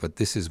believe, but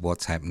this is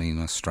what's happening in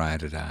Australia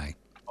today.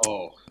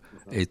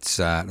 It's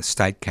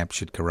state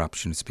captured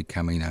corruption. It's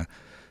becoming a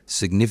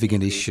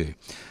significant issue.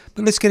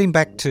 But let's get him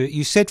back to,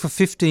 you said for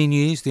 15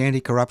 years the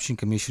Anti-Corruption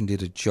Commission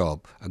did a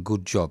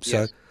good job.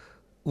 So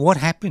what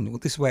happened? Well,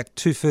 this was about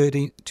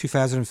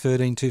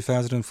 2013,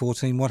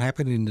 2014. What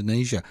happened in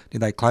Indonesia?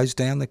 Did they close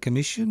down the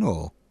commission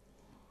or?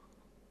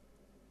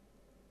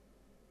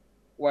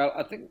 Well,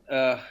 I think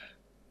the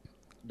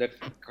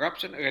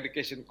Corruption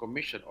Eradication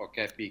Commission, or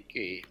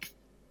KPK,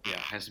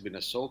 has been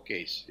a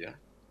showcase,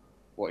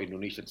 for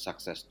Indonesian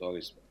success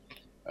stories,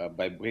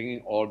 by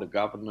bringing all the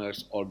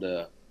governors, all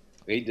the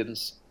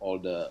regions, all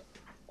the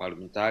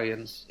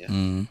parliamentarians,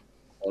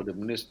 all the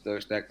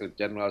ministers, director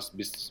generals,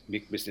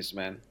 big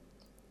businessmen.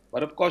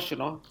 But of course,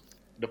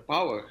 the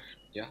power,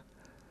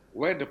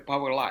 where the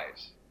power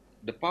lies.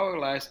 The power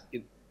lies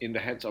in the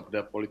hands of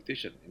the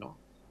politician,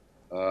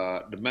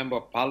 the member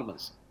of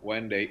parliaments,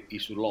 when they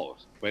issue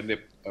laws, when they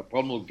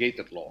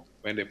promulgated law,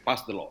 when they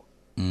pass the law.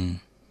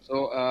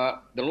 So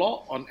the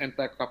law on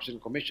Anti-Corruption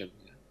Commission,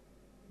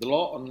 the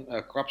law on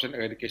Corruption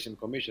Eradication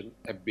Commission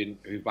have been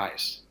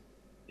revised,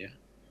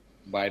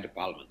 by the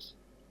parliaments.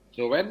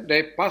 So when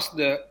they pass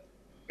the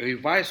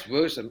revised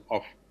version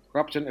of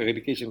Corruption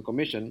Eradication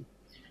Commission,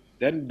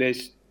 then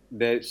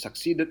they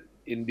succeeded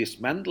in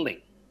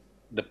dismantling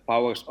the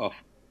powers of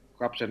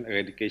Corruption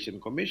Eradication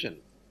Commission.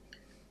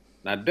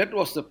 Now that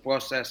was the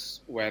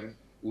process when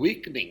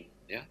weakening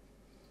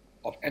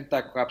of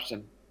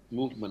anti-corruption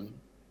movement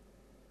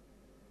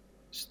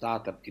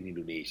started in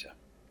Indonesia.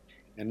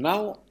 And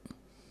now,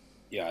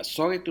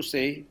 sorry to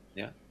say,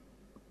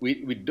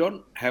 we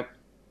don't have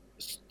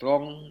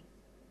strong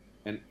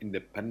and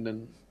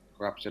independent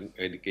Corruption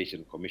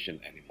Eradication Commission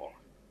anymore.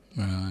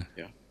 Right.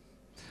 Yeah.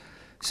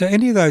 So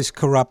any of those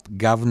corrupt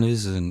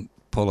governors and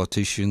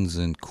politicians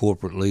and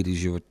corporate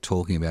leaders you were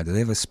talking about, did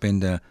they ever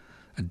spend a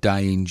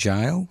day in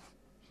jail?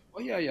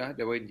 Oh, yeah,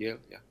 they were in jail,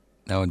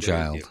 They were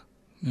jailed.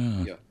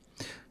 Yeah,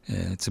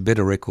 it's a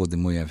better record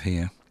than we have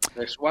here.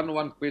 There's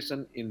one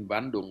prison in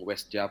Bandung,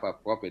 West Java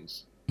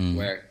province,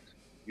 where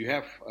you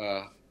have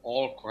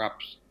all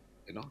corrupt,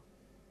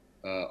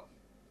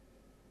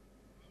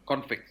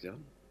 convicts,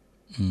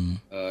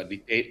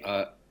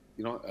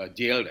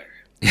 jail there.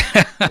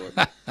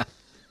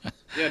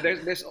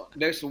 So,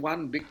 there's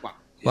one big one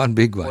One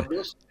big For one.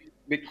 those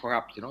big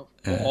corrupt,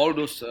 for all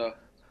those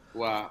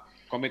who are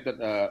committed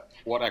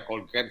what I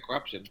call grand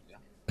corruption,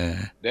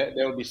 they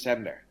will be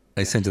sent there.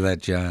 They sent to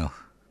that jail.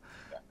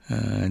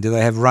 Do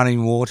they have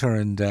running water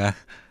and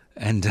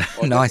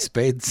nice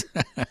beds?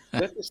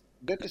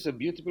 That is a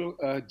beautiful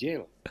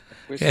jail.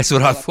 That's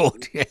what I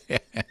thought. Yeah.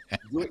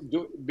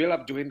 Built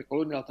up during the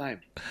colonial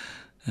time.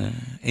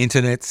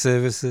 Internet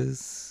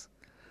services,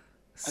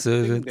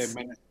 servants.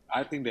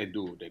 I think they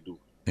do. They do.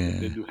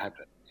 They do have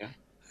that. Yeah.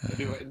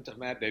 They do have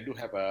internet. They do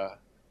have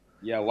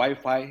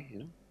Wi-Fi.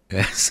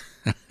 Yes.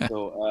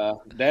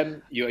 So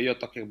then you're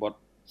talking about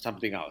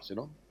something else.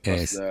 Because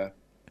Yes. the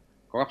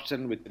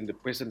corruption within the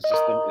prison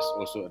system is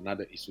also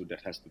another issue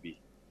that has to be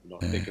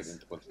taken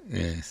into consideration.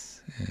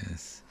 Yes.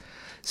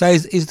 So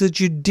is the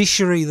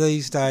judiciary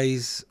these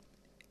days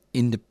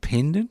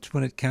independent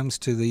when it comes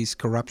to these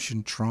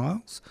corruption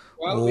trials?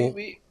 Well, Or-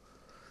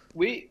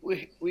 we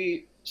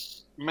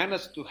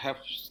managed to have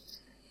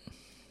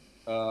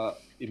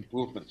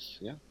improvements.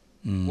 Yeah,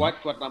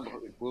 quite number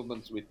of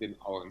improvements within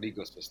our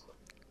legal system,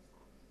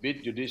 be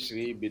it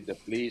judiciary, be it the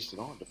police,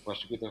 the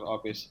prosecutor's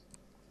office.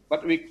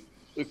 But we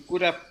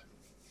could have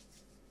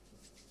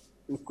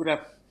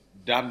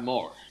done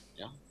more.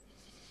 Yeah,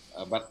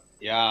 but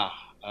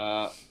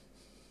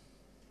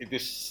it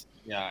is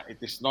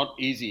not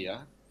easy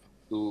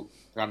to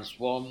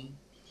transform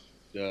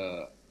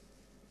the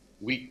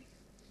weak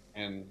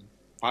and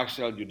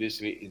partial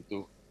judiciary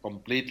into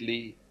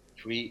completely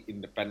free,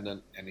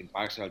 independent, and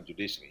impartial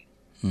judiciary.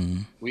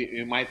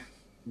 We might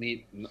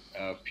need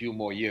a few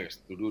more years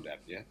to do that.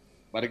 Yeah,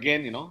 but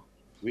again,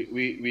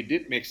 we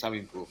did make some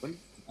improvement.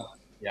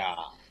 Yeah,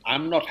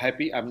 I'm not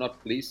happy. I'm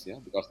not pleased. Yeah,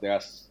 because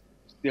there's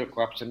still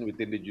corruption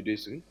within the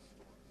judiciary.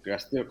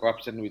 There's still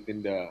corruption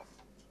within the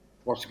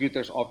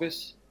prosecutor's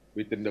office,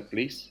 within the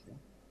police. Yeah?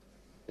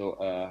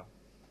 So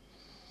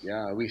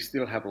we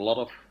still have a lot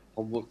of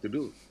homework to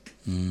do.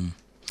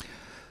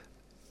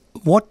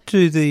 What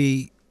do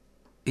the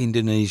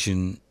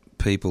Indonesian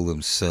people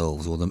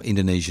themselves, or the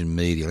Indonesian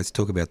media, let's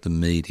talk about the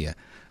media,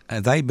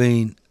 have they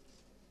been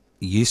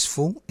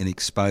useful in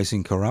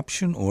exposing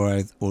corruption,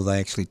 or they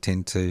actually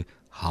tend to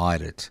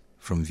hide it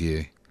from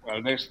view?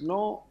 Well, there's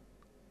no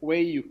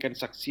way you can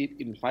succeed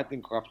in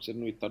fighting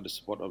corruption without the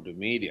support of the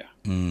media.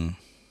 And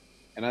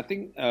I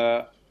think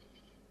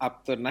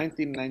after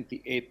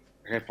 1998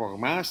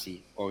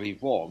 reformasi or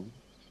reform,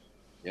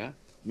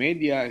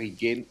 media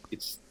regained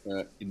its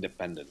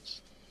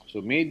independence.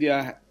 So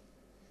media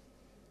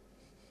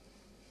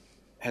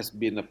has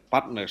been a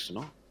partner,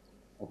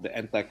 of the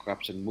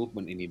anti-corruption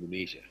movement in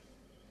Indonesia.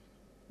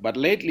 But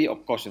lately,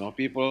 of course,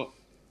 people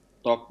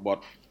talk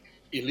about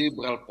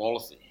illiberal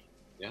policy.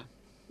 Yeah,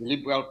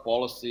 illiberal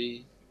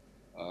policy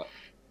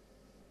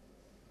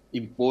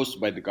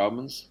imposed by the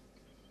governments.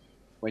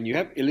 When you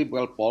have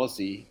illiberal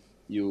policy,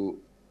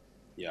 you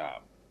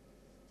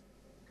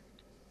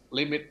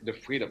limit the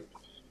freedom.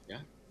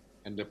 Yeah,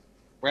 and the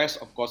press,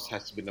 of course,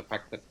 has been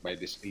affected by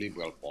this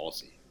illiberal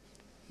policy.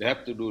 They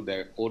have to do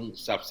their own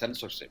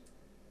self-censorship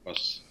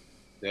because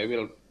they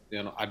will,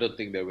 I don't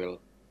think they will,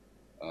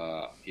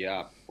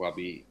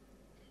 probably,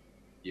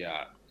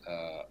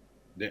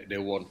 they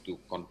want to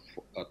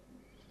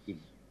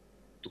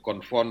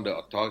confront the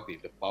authority,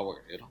 the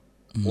power,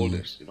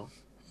 holders,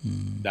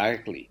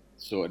 directly.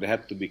 So they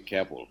have to be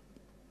careful.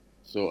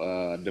 So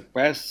the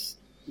press,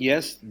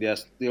 yes, they are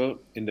still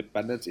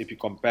independent. If you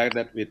compare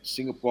that with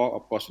Singapore,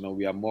 of course,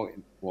 we are more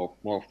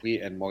free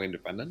and more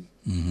independent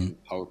in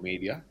our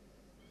media.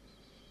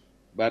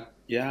 But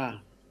we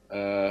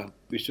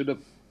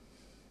should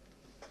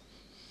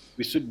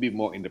be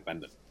more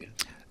independent. Yeah?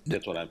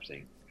 That's what I'm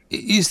saying.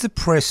 Is the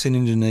press in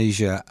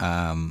Indonesia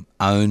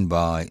owned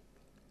by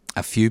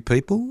a few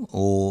people,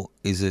 or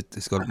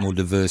it's got more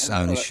diverse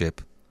ownership?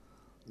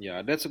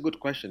 Yeah, that's a good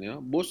question.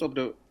 Most of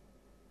the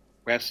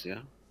press,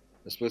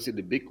 especially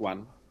the big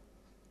one,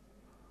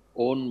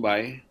 owned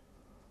by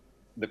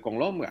the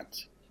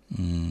conglomerates.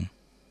 The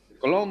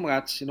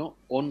conglomerates,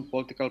 own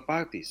political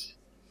parties.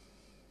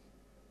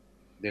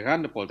 They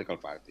run the political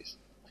parties.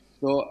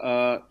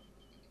 So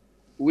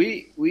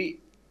we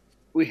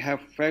have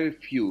very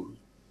few,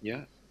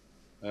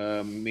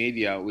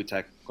 media which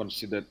are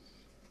considered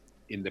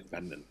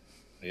independent,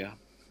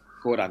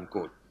 quote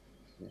unquote.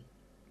 Yeah?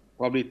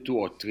 Probably 2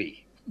 or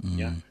 3.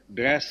 Yeah,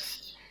 the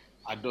rest,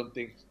 I don't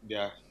think they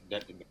are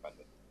that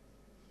independent.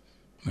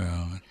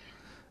 Right.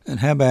 And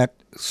how about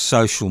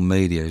social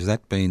media? Has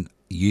that been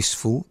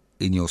useful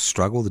in your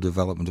struggle, the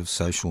development of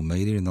social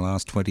media in the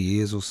last 20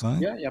 years or so?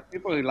 Yeah,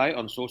 people rely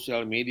on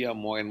social media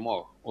more and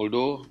more.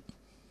 Although,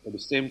 at the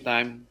same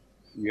time,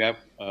 you have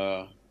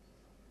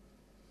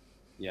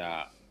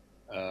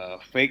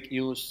fake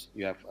news,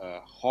 you have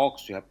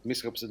hoax, you have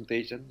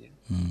misrepresentation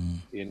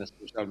in the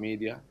social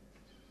media.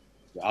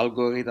 The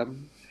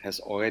algorithm has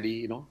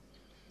already,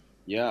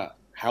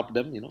 helped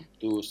them,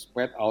 to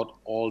spread out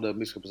all the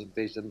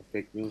misrepresentation,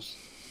 fake news.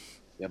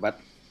 Yeah, but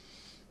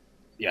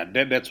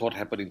that's what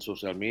happened in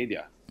social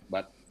media.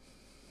 But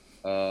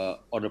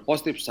on the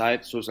positive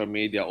side, social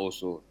media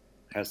also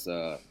has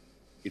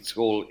its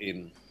role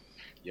in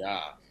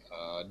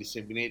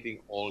disseminating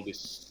all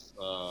this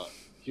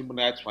human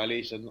rights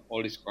violation,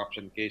 all these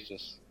corruption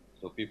cases,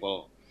 so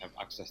people have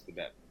access to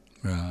that.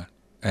 Right.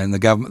 And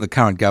the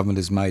current government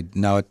has made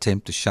no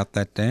attempt to shut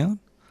that down?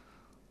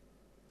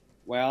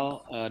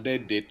 Well, they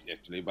did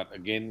actually, but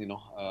again,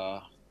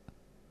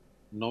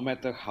 no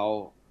matter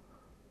how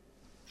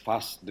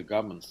fast the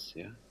governments,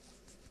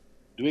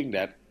 doing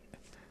that,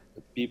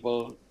 the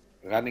people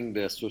running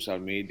the social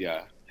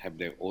media have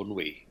their own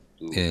way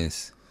to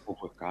Yes,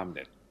 overcome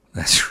that.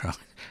 that's right.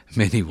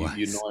 Many You,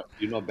 ways.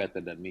 you know better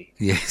than me.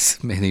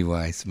 Yes, many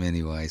ways,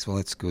 many ways. Well,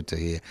 it's good to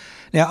hear.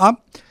 Now,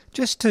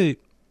 just to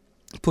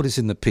put us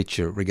in the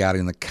picture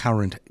regarding the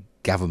current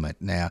government.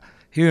 Now,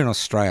 here in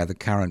Australia, the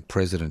current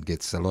president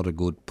gets a lot of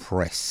good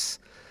press.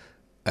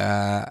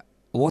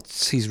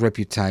 What's his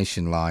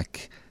reputation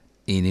like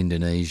in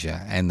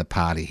Indonesia and the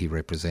party he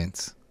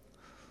represents?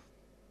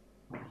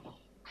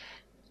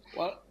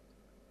 Well,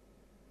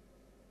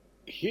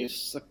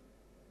 he's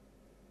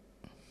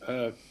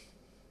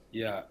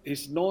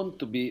he's known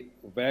to be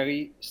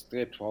very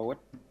straightforward,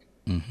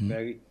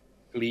 very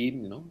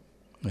clean,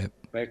 Yep.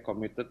 very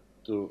committed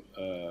to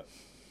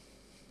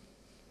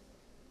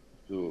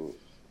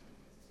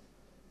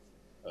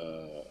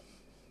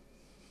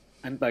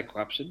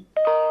anti-corruption.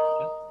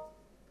 Yeah.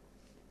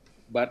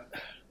 But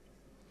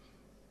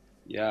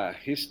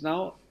he's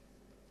now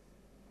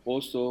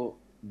also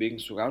being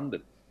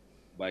surrounded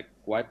by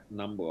quite a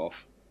number of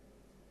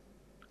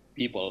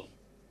people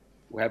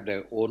who have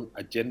their own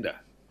agenda.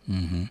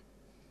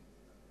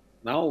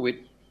 Now with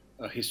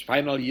his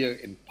final year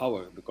in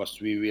power, because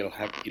we will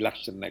have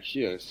election next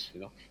year,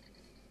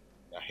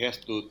 he has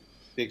to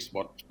think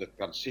about the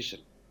transition,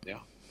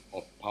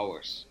 of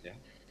powers,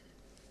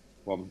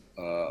 from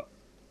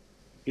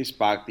his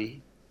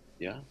party,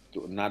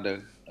 to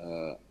another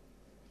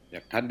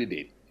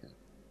candidate.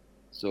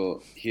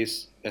 So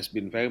has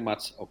been very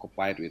much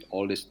occupied with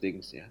all these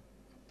things,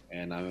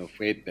 and I'm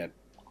afraid that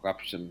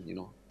corruption,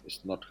 is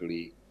not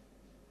really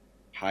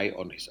high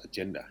on his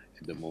agenda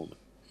at the moment.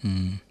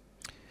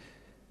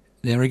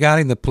 Now,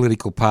 regarding the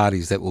political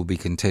parties that will be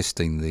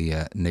contesting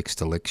the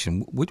next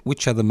election,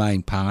 which are the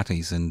main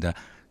parties, and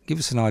give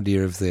us an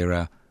idea of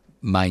their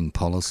main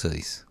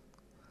policies.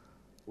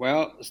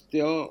 Well,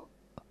 still,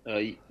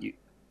 the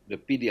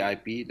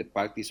PDIP, the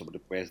parties of the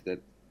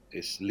president,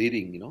 is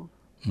leading,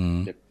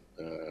 the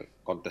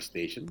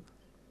contestation.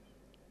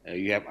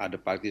 You have other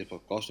parties,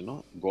 of course,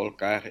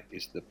 Golkar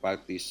is the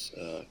parties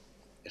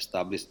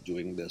established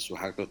during the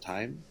Suharto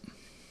time.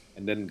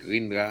 And then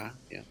Gerindra,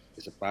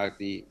 is a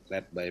party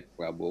led by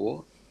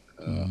Prabowo,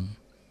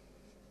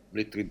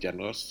 military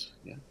generals,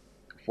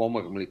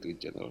 former military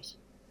generals.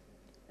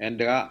 And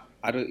there are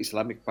other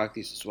Islamic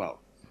parties as well.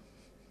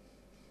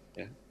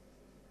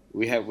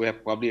 We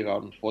have probably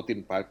around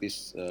 14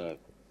 parties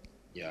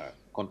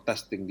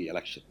contesting the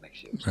election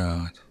next year.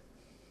 Right.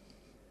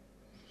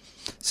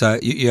 So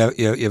you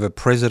have a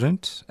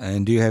president,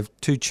 and do you have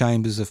two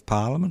chambers of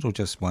parliament or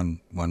just one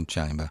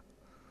chamber?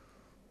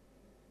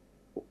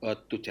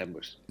 Two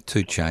chambers.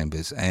 Two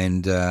chambers,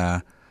 and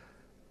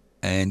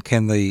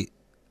can the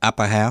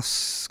upper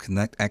house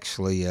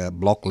actually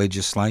block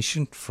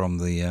legislation from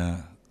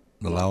the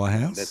lower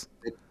house?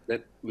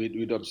 That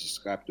we don't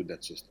subscribe to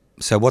that system.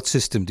 So what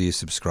system do you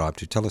subscribe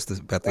to? Tell us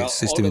about the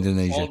system in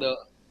Indonesia.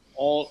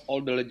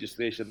 All the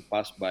legislation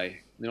passed by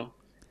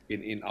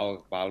in our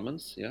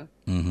parliaments,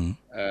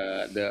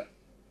 the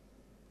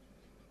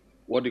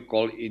what you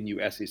call in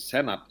US is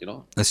Senate,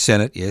 The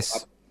Senate,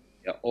 yes.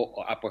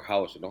 Or upper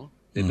house,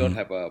 they don't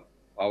have a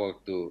power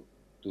to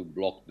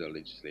block the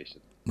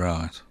legislation.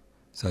 Right.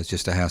 So it's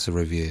just a house of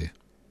review.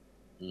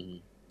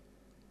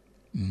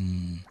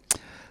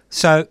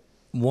 So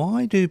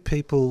why do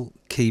people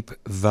keep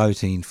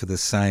voting for the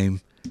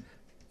same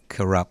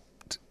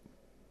corrupt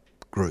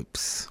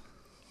groups?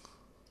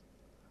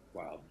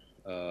 Wow.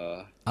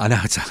 I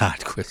know it's a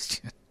hard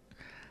question.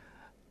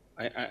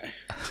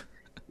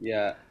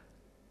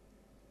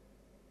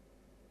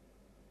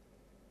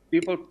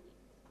 People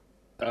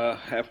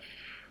have,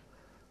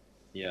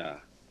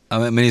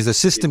 I mean, is the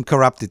system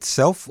corrupt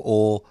itself,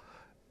 or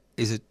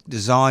is it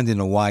designed in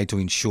a way to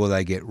ensure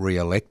they get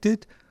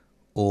re-elected,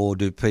 or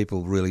do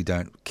people really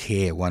don't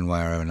care one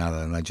way or another,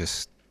 and they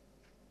just,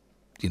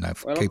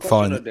 keep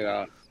following?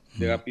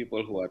 There are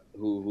people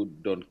who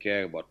don't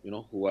care about who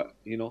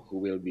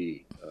will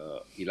be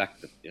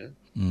elected.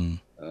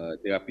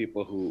 There are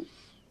people who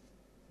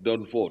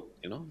don't vote.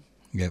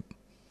 Yep.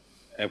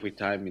 Every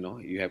time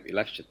you have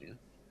election.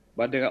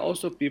 But there are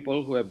also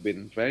people who have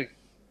been very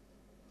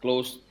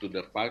close to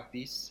the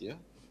parties.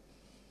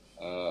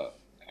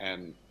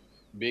 And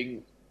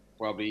being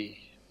probably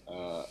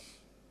a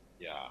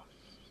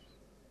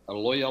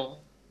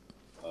loyal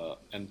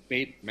and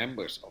paid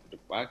members of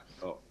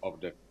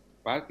the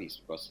parties,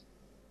 because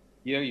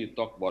here you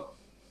talk about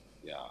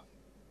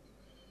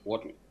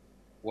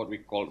what we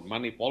call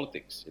money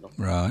politics,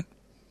 Right.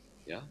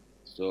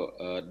 So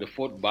the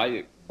vote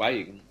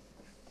buying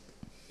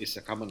is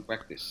a common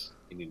practice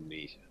in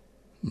Indonesia.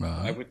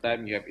 Right. Every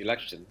time you have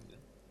election,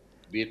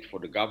 be it for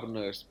the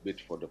governors, be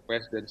it for the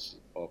presidents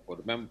or for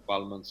the member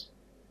parliaments,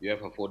 you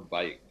have a vote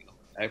buying,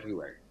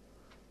 everywhere.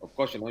 Of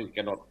course, you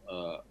cannot,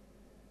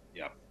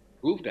 yeah,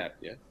 prove that,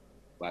 yeah,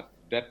 but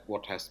that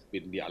what has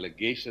been the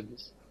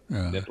allegations,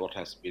 that what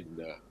has been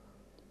the.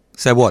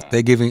 So what?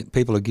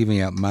 People are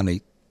giving out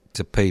money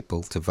to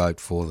people to vote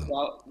for them.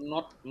 Well,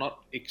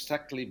 not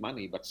exactly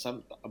money, but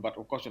but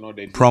of course,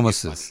 they do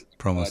Promises. give money.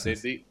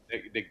 Promises.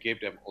 They gave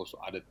them also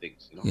other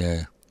things,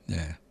 Yeah.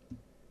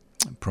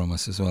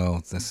 Promises. Well,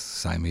 that's the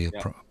same here.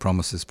 Yeah.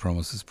 Promises.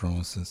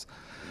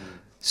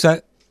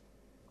 So,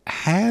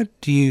 how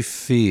do you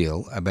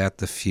feel about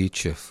the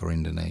future for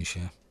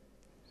Indonesia?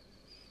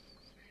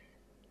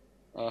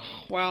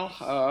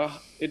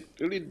 It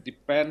really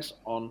depends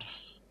on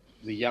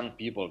the young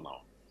people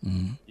now.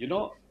 You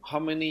know how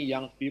many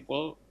young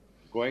people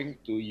going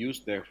to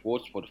use their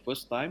votes for the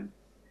first time?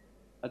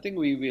 I think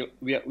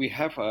we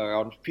have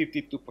around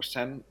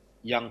 52%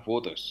 young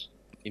voters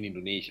in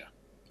Indonesia.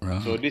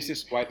 Right. So this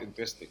is quite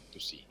interesting to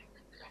see.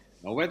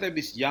 Now, whether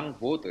these young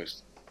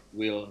voters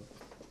will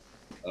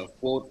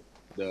vote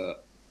the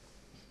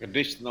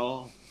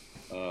traditional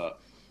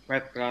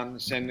veteran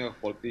senior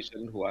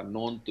politicians who are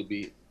known to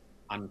be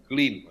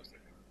unclean,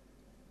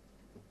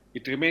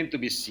 it remains to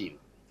be seen.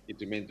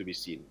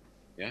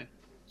 Yeah.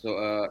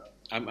 So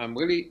I'm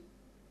really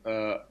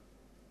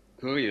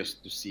curious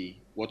to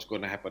see what's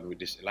going to happen with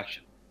this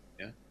election.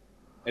 Yeah.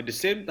 At the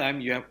same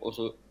time, you have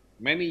also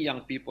many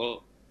young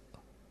people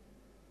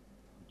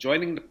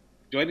joining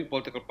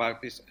political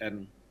parties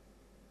and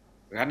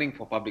running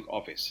for public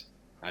office.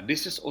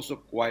 This is also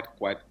quite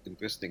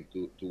interesting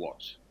to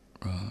watch.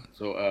 Right.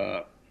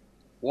 So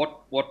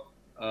what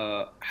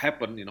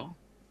happened,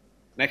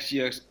 next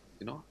year,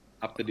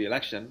 after the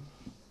election,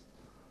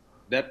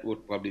 that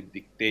would probably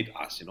dictate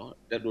us,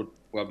 that would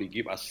probably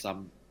give us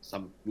some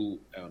clue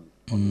on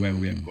where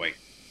we are going.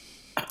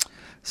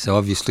 So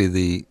obviously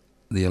the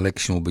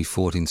election will be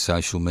fought in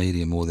social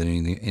media more than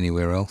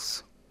anywhere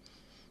else.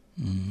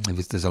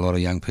 There's a lot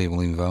of young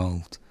people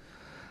involved.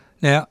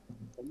 Now,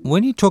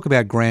 when you talk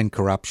about grand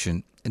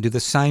corruption, do the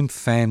same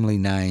family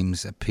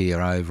names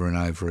appear over and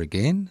over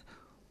again,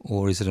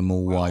 or is it a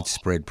more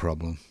widespread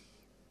problem?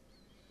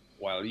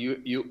 Well,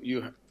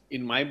 you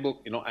in my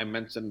book, I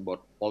mentioned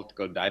about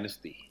political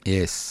dynasty.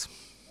 Yes.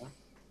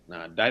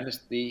 Now,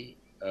 dynasty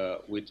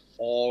with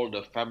all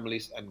the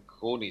families and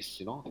cronies,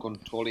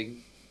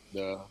 controlling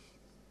the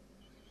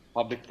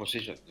public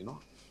position,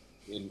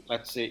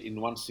 let's say in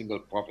one single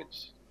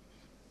province.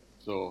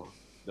 So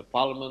the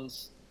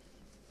parliaments,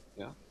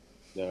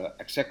 the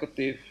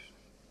executive,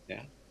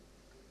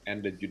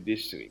 and the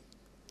judiciary.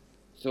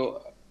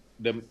 So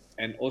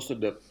and also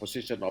the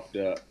position of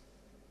the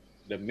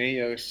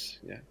mayors,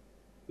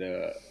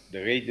 the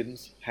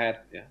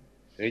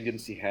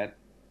regency head.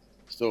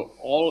 So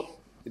all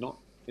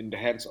in the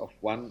hands of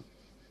one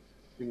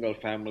single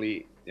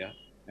family,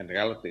 and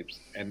relatives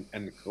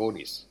and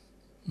cronies.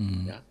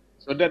 Yeah.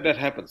 So that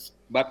happens,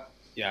 but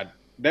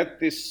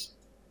that is.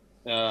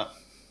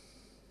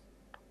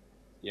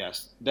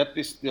 Yes, that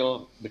is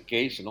still the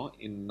case,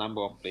 in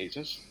number of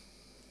places.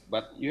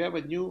 But you have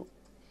a new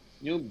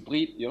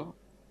breed,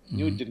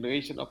 new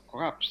generation of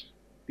corrupt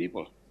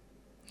people.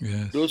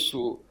 Yes. Those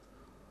who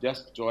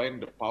just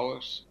join the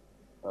powers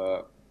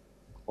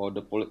or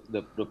the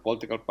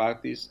political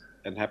parties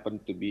and happen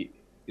to be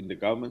in the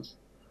governments,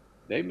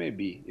 they may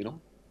be,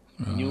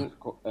 new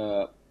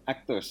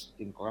actors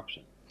in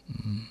corruption.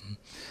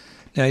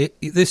 Now,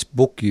 this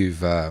book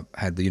you've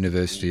had the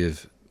University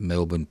of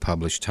Melbourne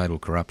published, Total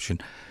Corruption,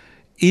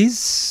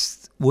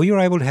 were you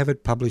able to have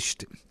it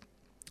published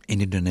in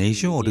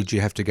Indonesia, or did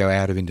you have to go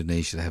out of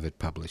Indonesia to have it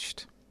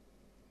published?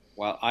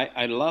 Well,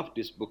 I love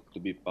this book to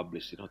be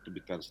published, to be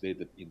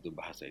translated into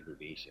Bahasa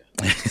Indonesia.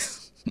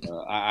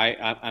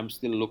 I'm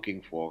still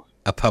looking for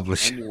a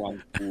publisher,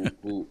 anyone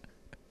who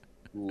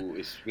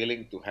is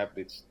willing to have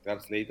this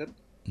translated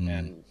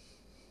and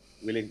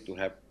willing to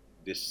have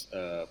this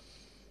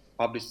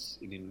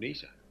published in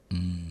Indonesia.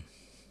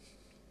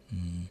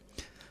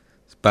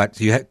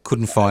 But you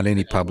couldn't find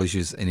any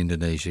publishers in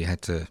Indonesia. You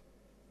had to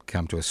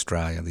come to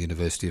Australia, the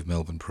University of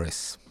Melbourne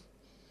Press.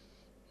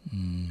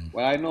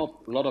 Well, I know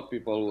a lot of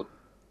people would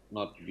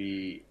not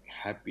be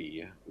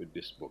happy with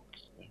this book.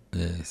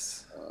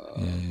 Yes.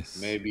 Yes.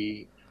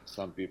 Maybe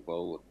some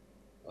people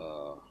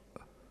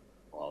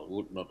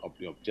would not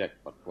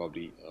object, but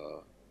probably,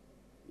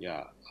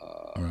 right.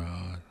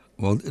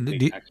 Well,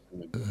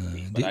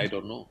 but I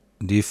don't know.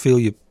 Do you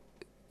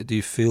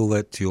feel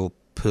that your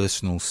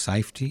personal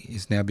safety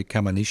has now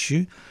become an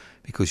issue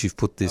because you've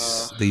put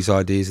these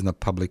ideas in the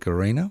public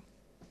arena?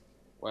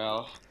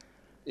 Well,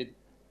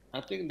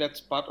 I think that's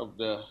part of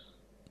the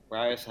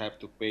price I have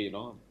to pay,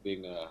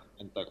 being an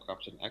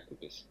anti-corruption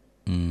activist.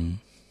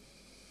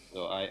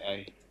 So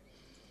I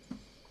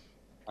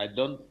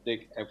don't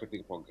take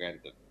everything for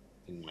granted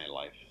in my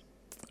life.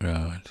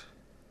 Right.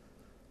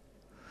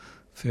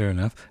 Fair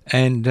enough.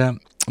 And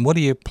what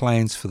are your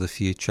plans for the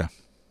future?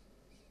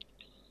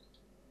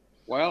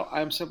 Well,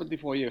 I'm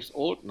 74 years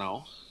old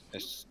now,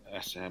 as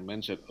I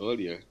mentioned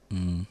earlier.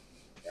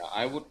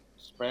 I would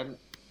spend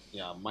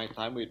my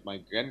time with my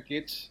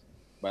grandkids.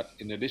 But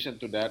in addition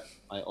to that,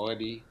 I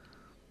already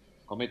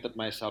committed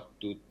myself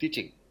to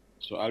teaching.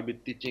 So I'll be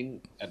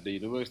teaching at the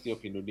University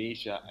of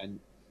Indonesia and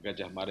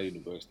Gajah Mada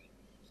University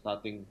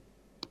starting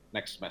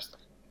next semester.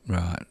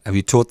 Right. Have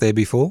you taught there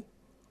before?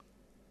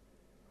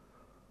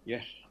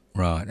 Yes.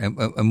 Right.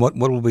 And what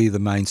will be the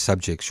main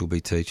subjects you'll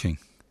be teaching?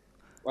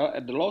 Well,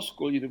 at the Law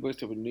School,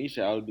 University of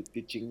Indonesia, I'll be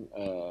teaching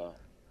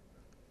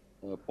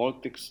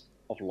politics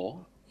of law.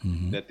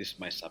 Mm-hmm. That is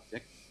my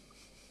subject.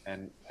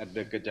 And at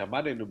the Gajah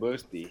Mada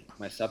University,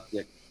 my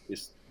subject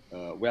is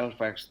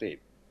welfare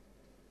state.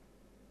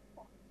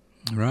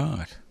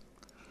 Right.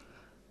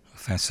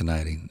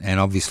 Fascinating. And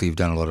obviously you've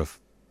done a lot of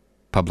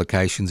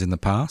publications in the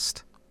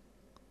past?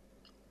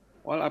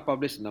 Well, I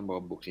published a number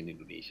of books in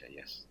Indonesia,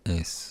 yes.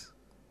 Yes.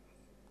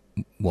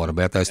 What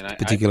about those And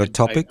particular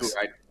topics?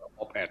 I do write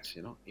op-eds,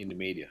 in the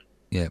media.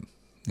 Yeah.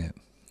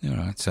 All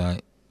right. So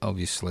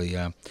obviously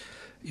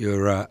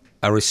you're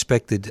a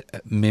respected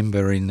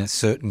member in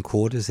certain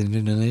quarters in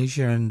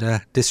Indonesia and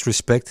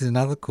disrespected in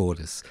other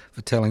quarters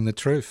for telling the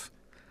truth.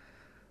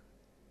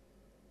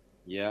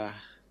 Yeah.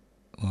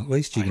 Well, at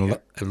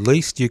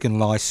least you can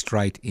lie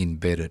straight in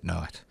bed at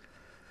night.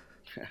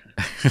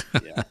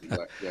 Yeah,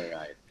 you're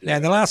right. Now,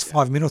 in the last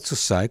 5 minutes or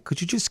so,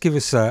 could you just give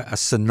us a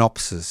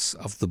synopsis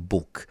of the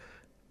book,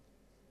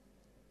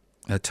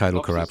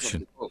 Total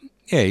Corruption?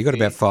 Yeah, you got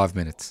about 5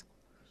 minutes.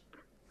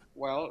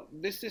 Well,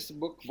 this is a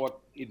book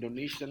about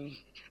Indonesian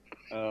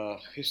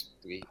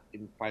history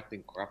in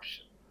fighting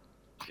corruption.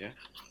 Yeah,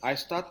 I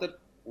started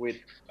with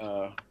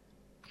a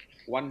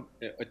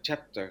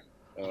chapter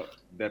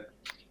that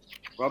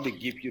probably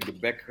give you the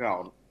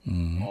background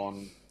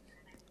on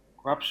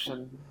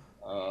corruption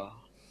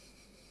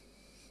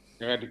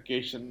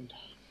eradication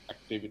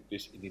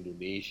activities in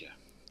Indonesia.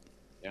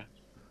 Yeah,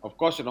 of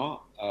course,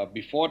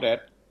 before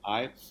that,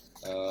 I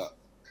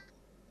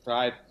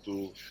tried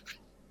to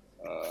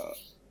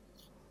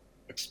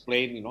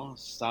explain,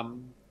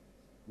 some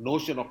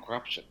notion of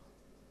corruption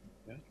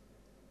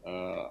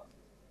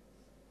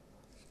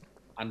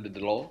under the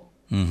law,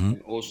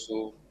 and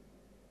also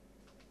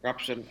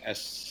corruption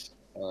as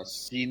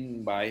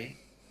seen by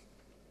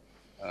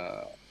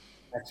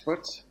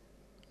experts,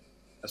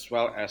 as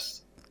well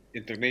as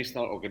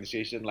international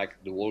organizations like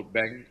the World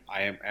Bank,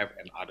 IMF,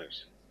 and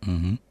others.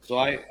 Mm-hmm. So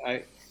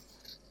I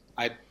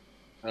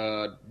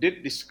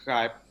did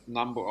describe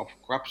number of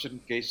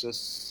corruption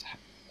cases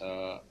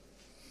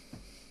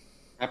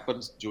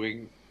happens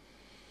during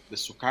the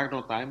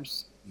Sukarno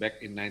times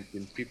back in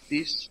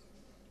 1950s,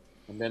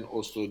 and then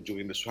also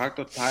during the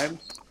Suharto times,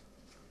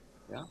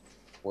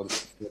 for the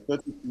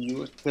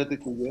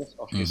 32 years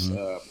of his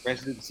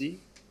presidency.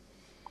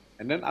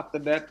 And then after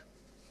that,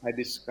 I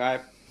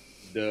described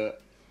the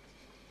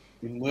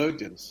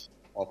emergence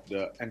of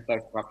the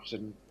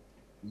anti-corruption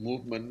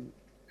movement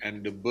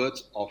and the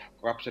birth of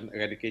Corruption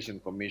Eradication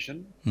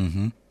Commission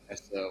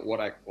as what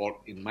I call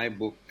in my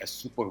book as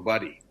super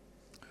body.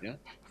 Yeah,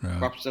 Right.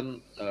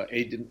 corruption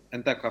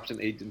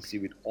anti-corruption agency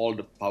with all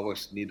the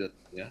powers needed.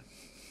 Yeah,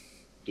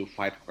 to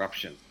fight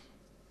corruption,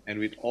 and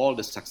with all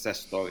the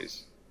success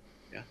stories.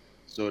 Yeah,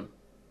 so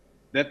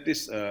that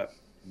is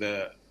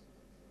the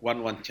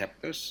one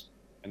chapters,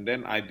 and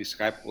then I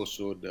describe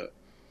also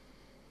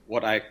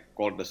what I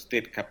call the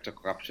state capture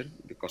corruption,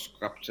 because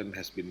corruption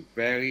has been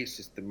very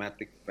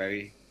systematic,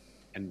 very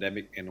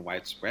endemic and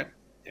widespread.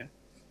 Yeah,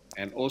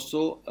 and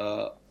also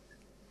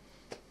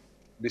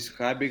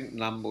describing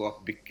number of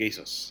big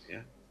cases.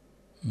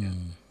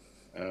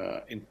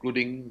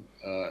 Including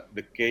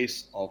the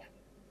case of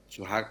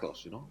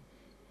Suharto's,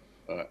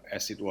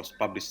 as it was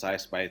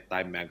publicized by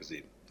Time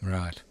magazine.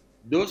 Right.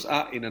 Those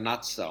are in a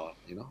nutshell,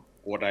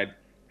 what I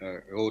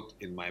wrote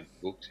in my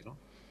books.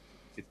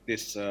 It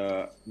is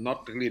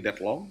not really that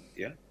long,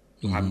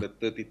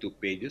 232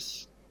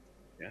 pages,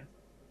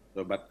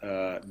 So, but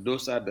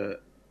those are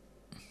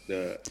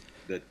the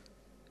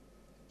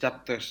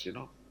chapters,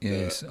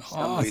 Yes.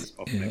 summaries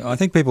of my I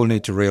think people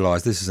need to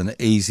realise this is an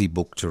easy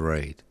book to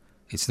read.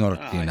 It's not,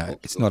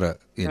 it's not a,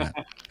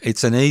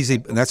 it's an easy,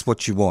 and that's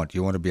what you want.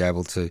 You want to be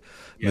able to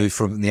move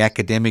from the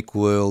academic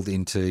world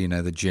into,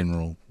 the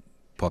general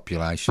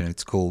population.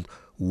 It's called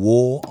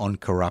War on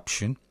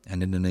Corruption,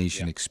 an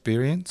Indonesian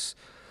Experience.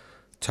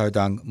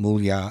 Todung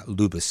Mulya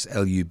Lubis,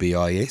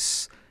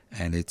 Lubis,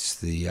 and it's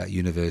the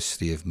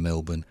University of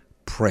Melbourne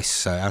Press.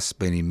 So us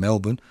being in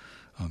Melbourne,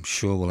 I'm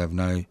sure we'll have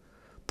no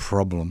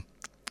problem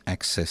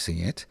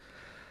accessing it.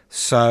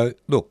 So,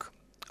 look,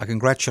 I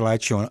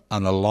congratulate you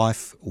on a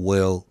life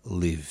well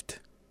lived.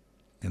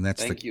 And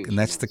that's the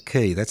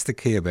key. That's the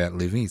key about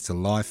living. It's a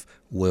life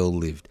well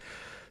lived.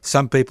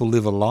 Some people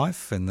live a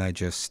life and they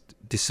just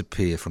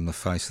disappear from the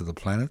face of the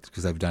planet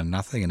because they've done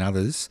nothing, and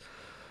others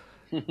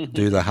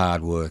do the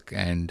hard work.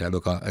 And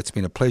look, it's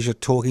been a pleasure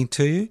talking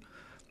to you,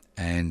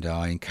 and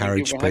I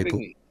encourage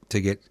people to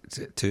get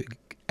to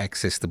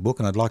access the book.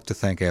 And I'd like to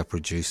thank our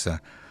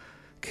producer,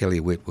 Kelly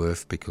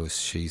Whitworth, because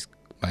she's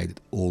made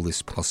all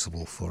this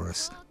possible for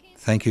us.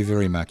 Thank you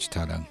very much,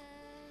 Todung.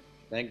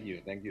 Thank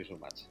you so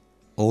much.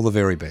 All the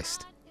very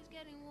best.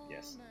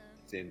 Yes.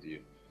 Same to you.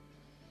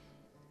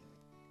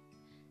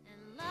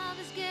 And love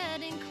is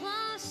getting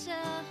closer,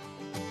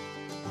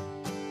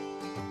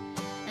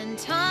 and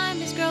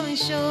time is growing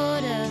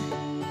shorter,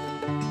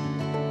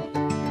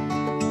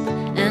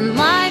 and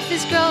life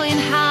is growing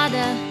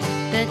harder,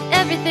 but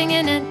everything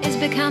in it is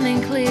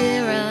becoming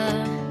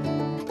clearer.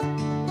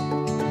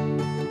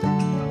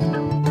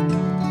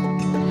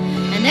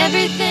 And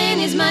everything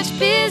is much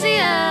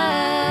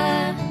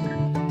busier,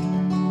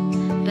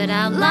 but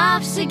our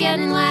laughs are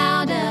getting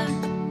louder,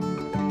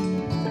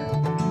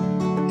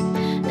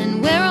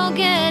 and we're all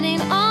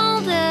getting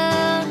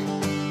older,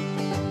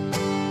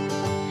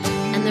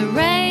 and the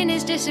rain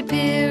is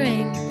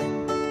disappearing,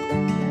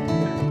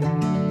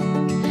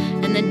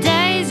 and the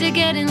days are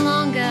getting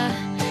longer,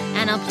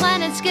 and our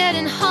planet's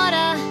getting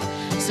hotter.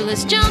 So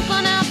let's jump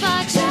on our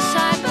bikes and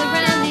cycle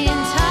around the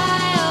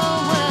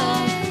entire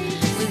world.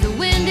 With the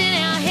wind in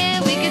our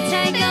hair, we could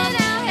take off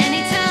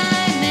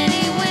anytime,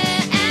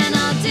 anywhere. And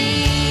I'll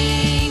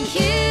ding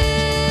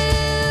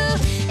you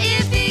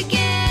if you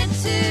get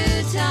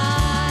too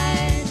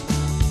tired.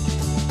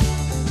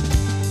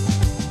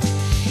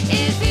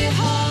 If you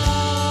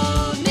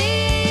hold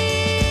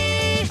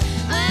me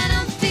when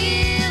I'm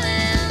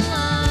feeling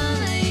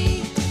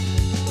lonely,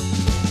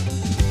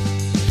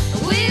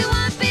 we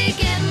won't be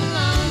getting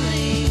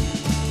lonely.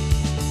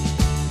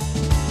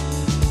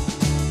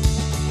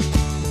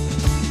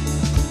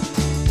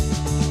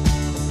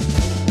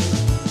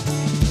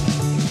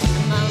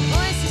 My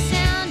voice is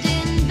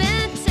sounding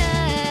better,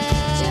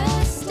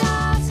 just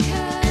ask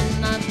her.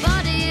 And my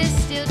body is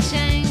still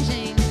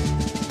changing,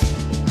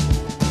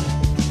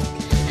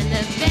 and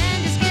the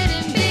band is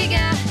getting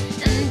bigger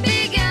and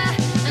bigger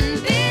and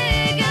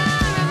bigger,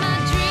 and my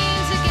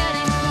dreams are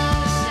getting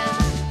closer,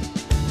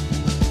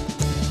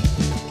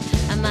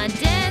 and my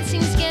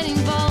dancing's getting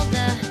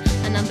bolder,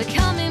 and I'm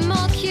becoming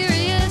more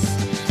curious.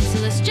 So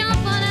let's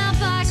jump on our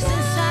bikes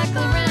and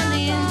cycle around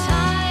the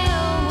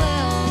entire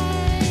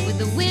world. With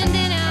the wind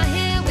in our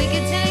hair, we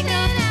could take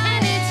off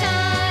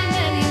anytime,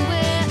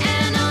 anywhere.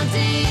 And I'll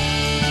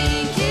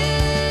ding you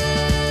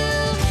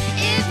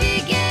if you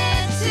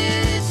get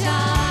too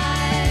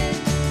tired.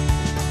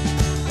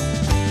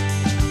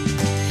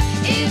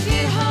 If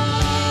you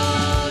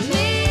hold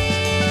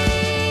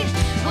me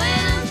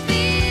when I'm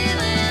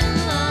feeling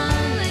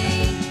lonely,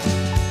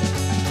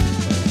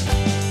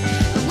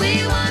 we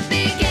won't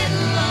be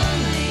getting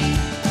lonely.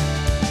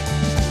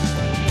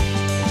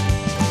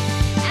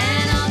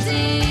 And I'll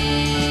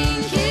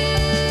ding you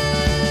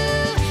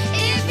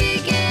if you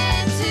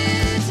get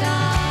too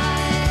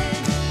tired.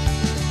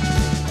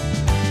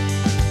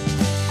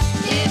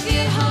 If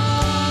you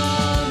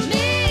hold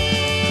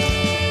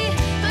me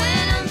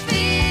when I'm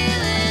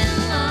feeling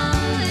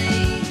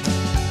lonely,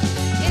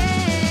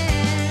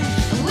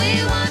 yeah, we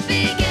won't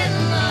be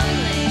getting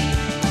lonely.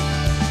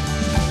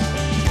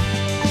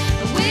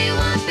 We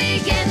won't be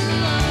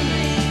getting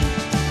lonely.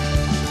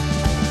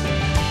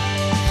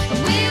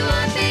 We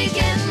won't be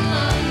getting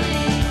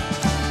lonely.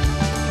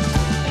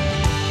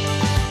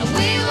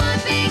 We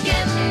won't be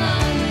getting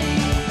lonely.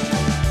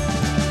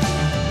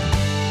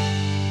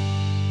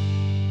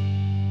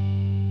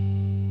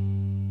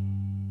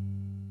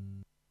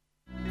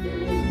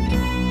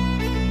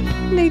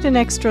 Need an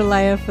extra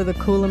layer for the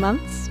cooler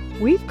months?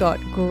 We've got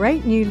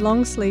great new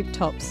long sleeve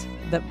tops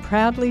that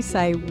proudly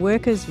say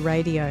Workers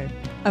Radio.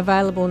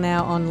 Available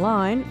now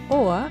online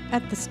or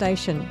at the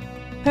station.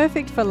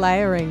 Perfect for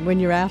layering when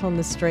you're out on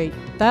the street.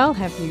 They'll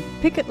have you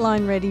picket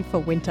line ready for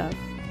winter.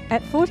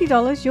 At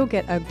 $40 you'll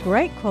get a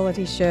great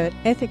quality shirt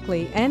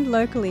ethically and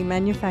locally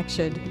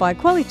manufactured by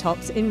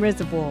Qualitops in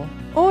Reservoir.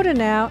 Order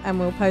now and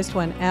we'll post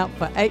one out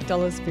for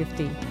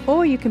 $8.50.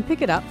 Or you can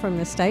pick it up from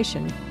the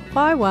station.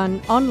 Buy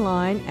one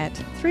online at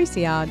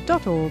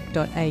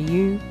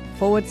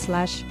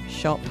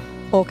 3cr.org.au/shop.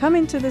 Or come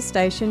into the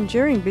station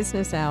during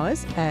business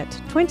hours at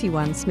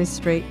 21 Smith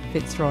Street,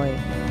 Fitzroy.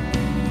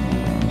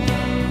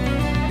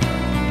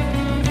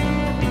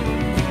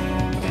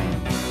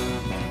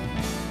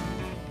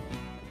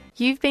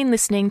 You've been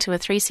listening to a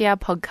 3CR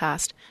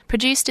podcast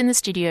produced in the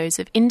studios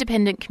of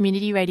independent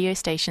community radio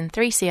station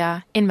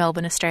 3CR in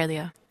Melbourne,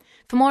 Australia.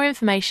 For more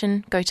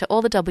information, go to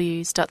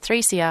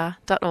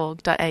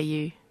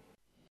allthews.3cr.org.au.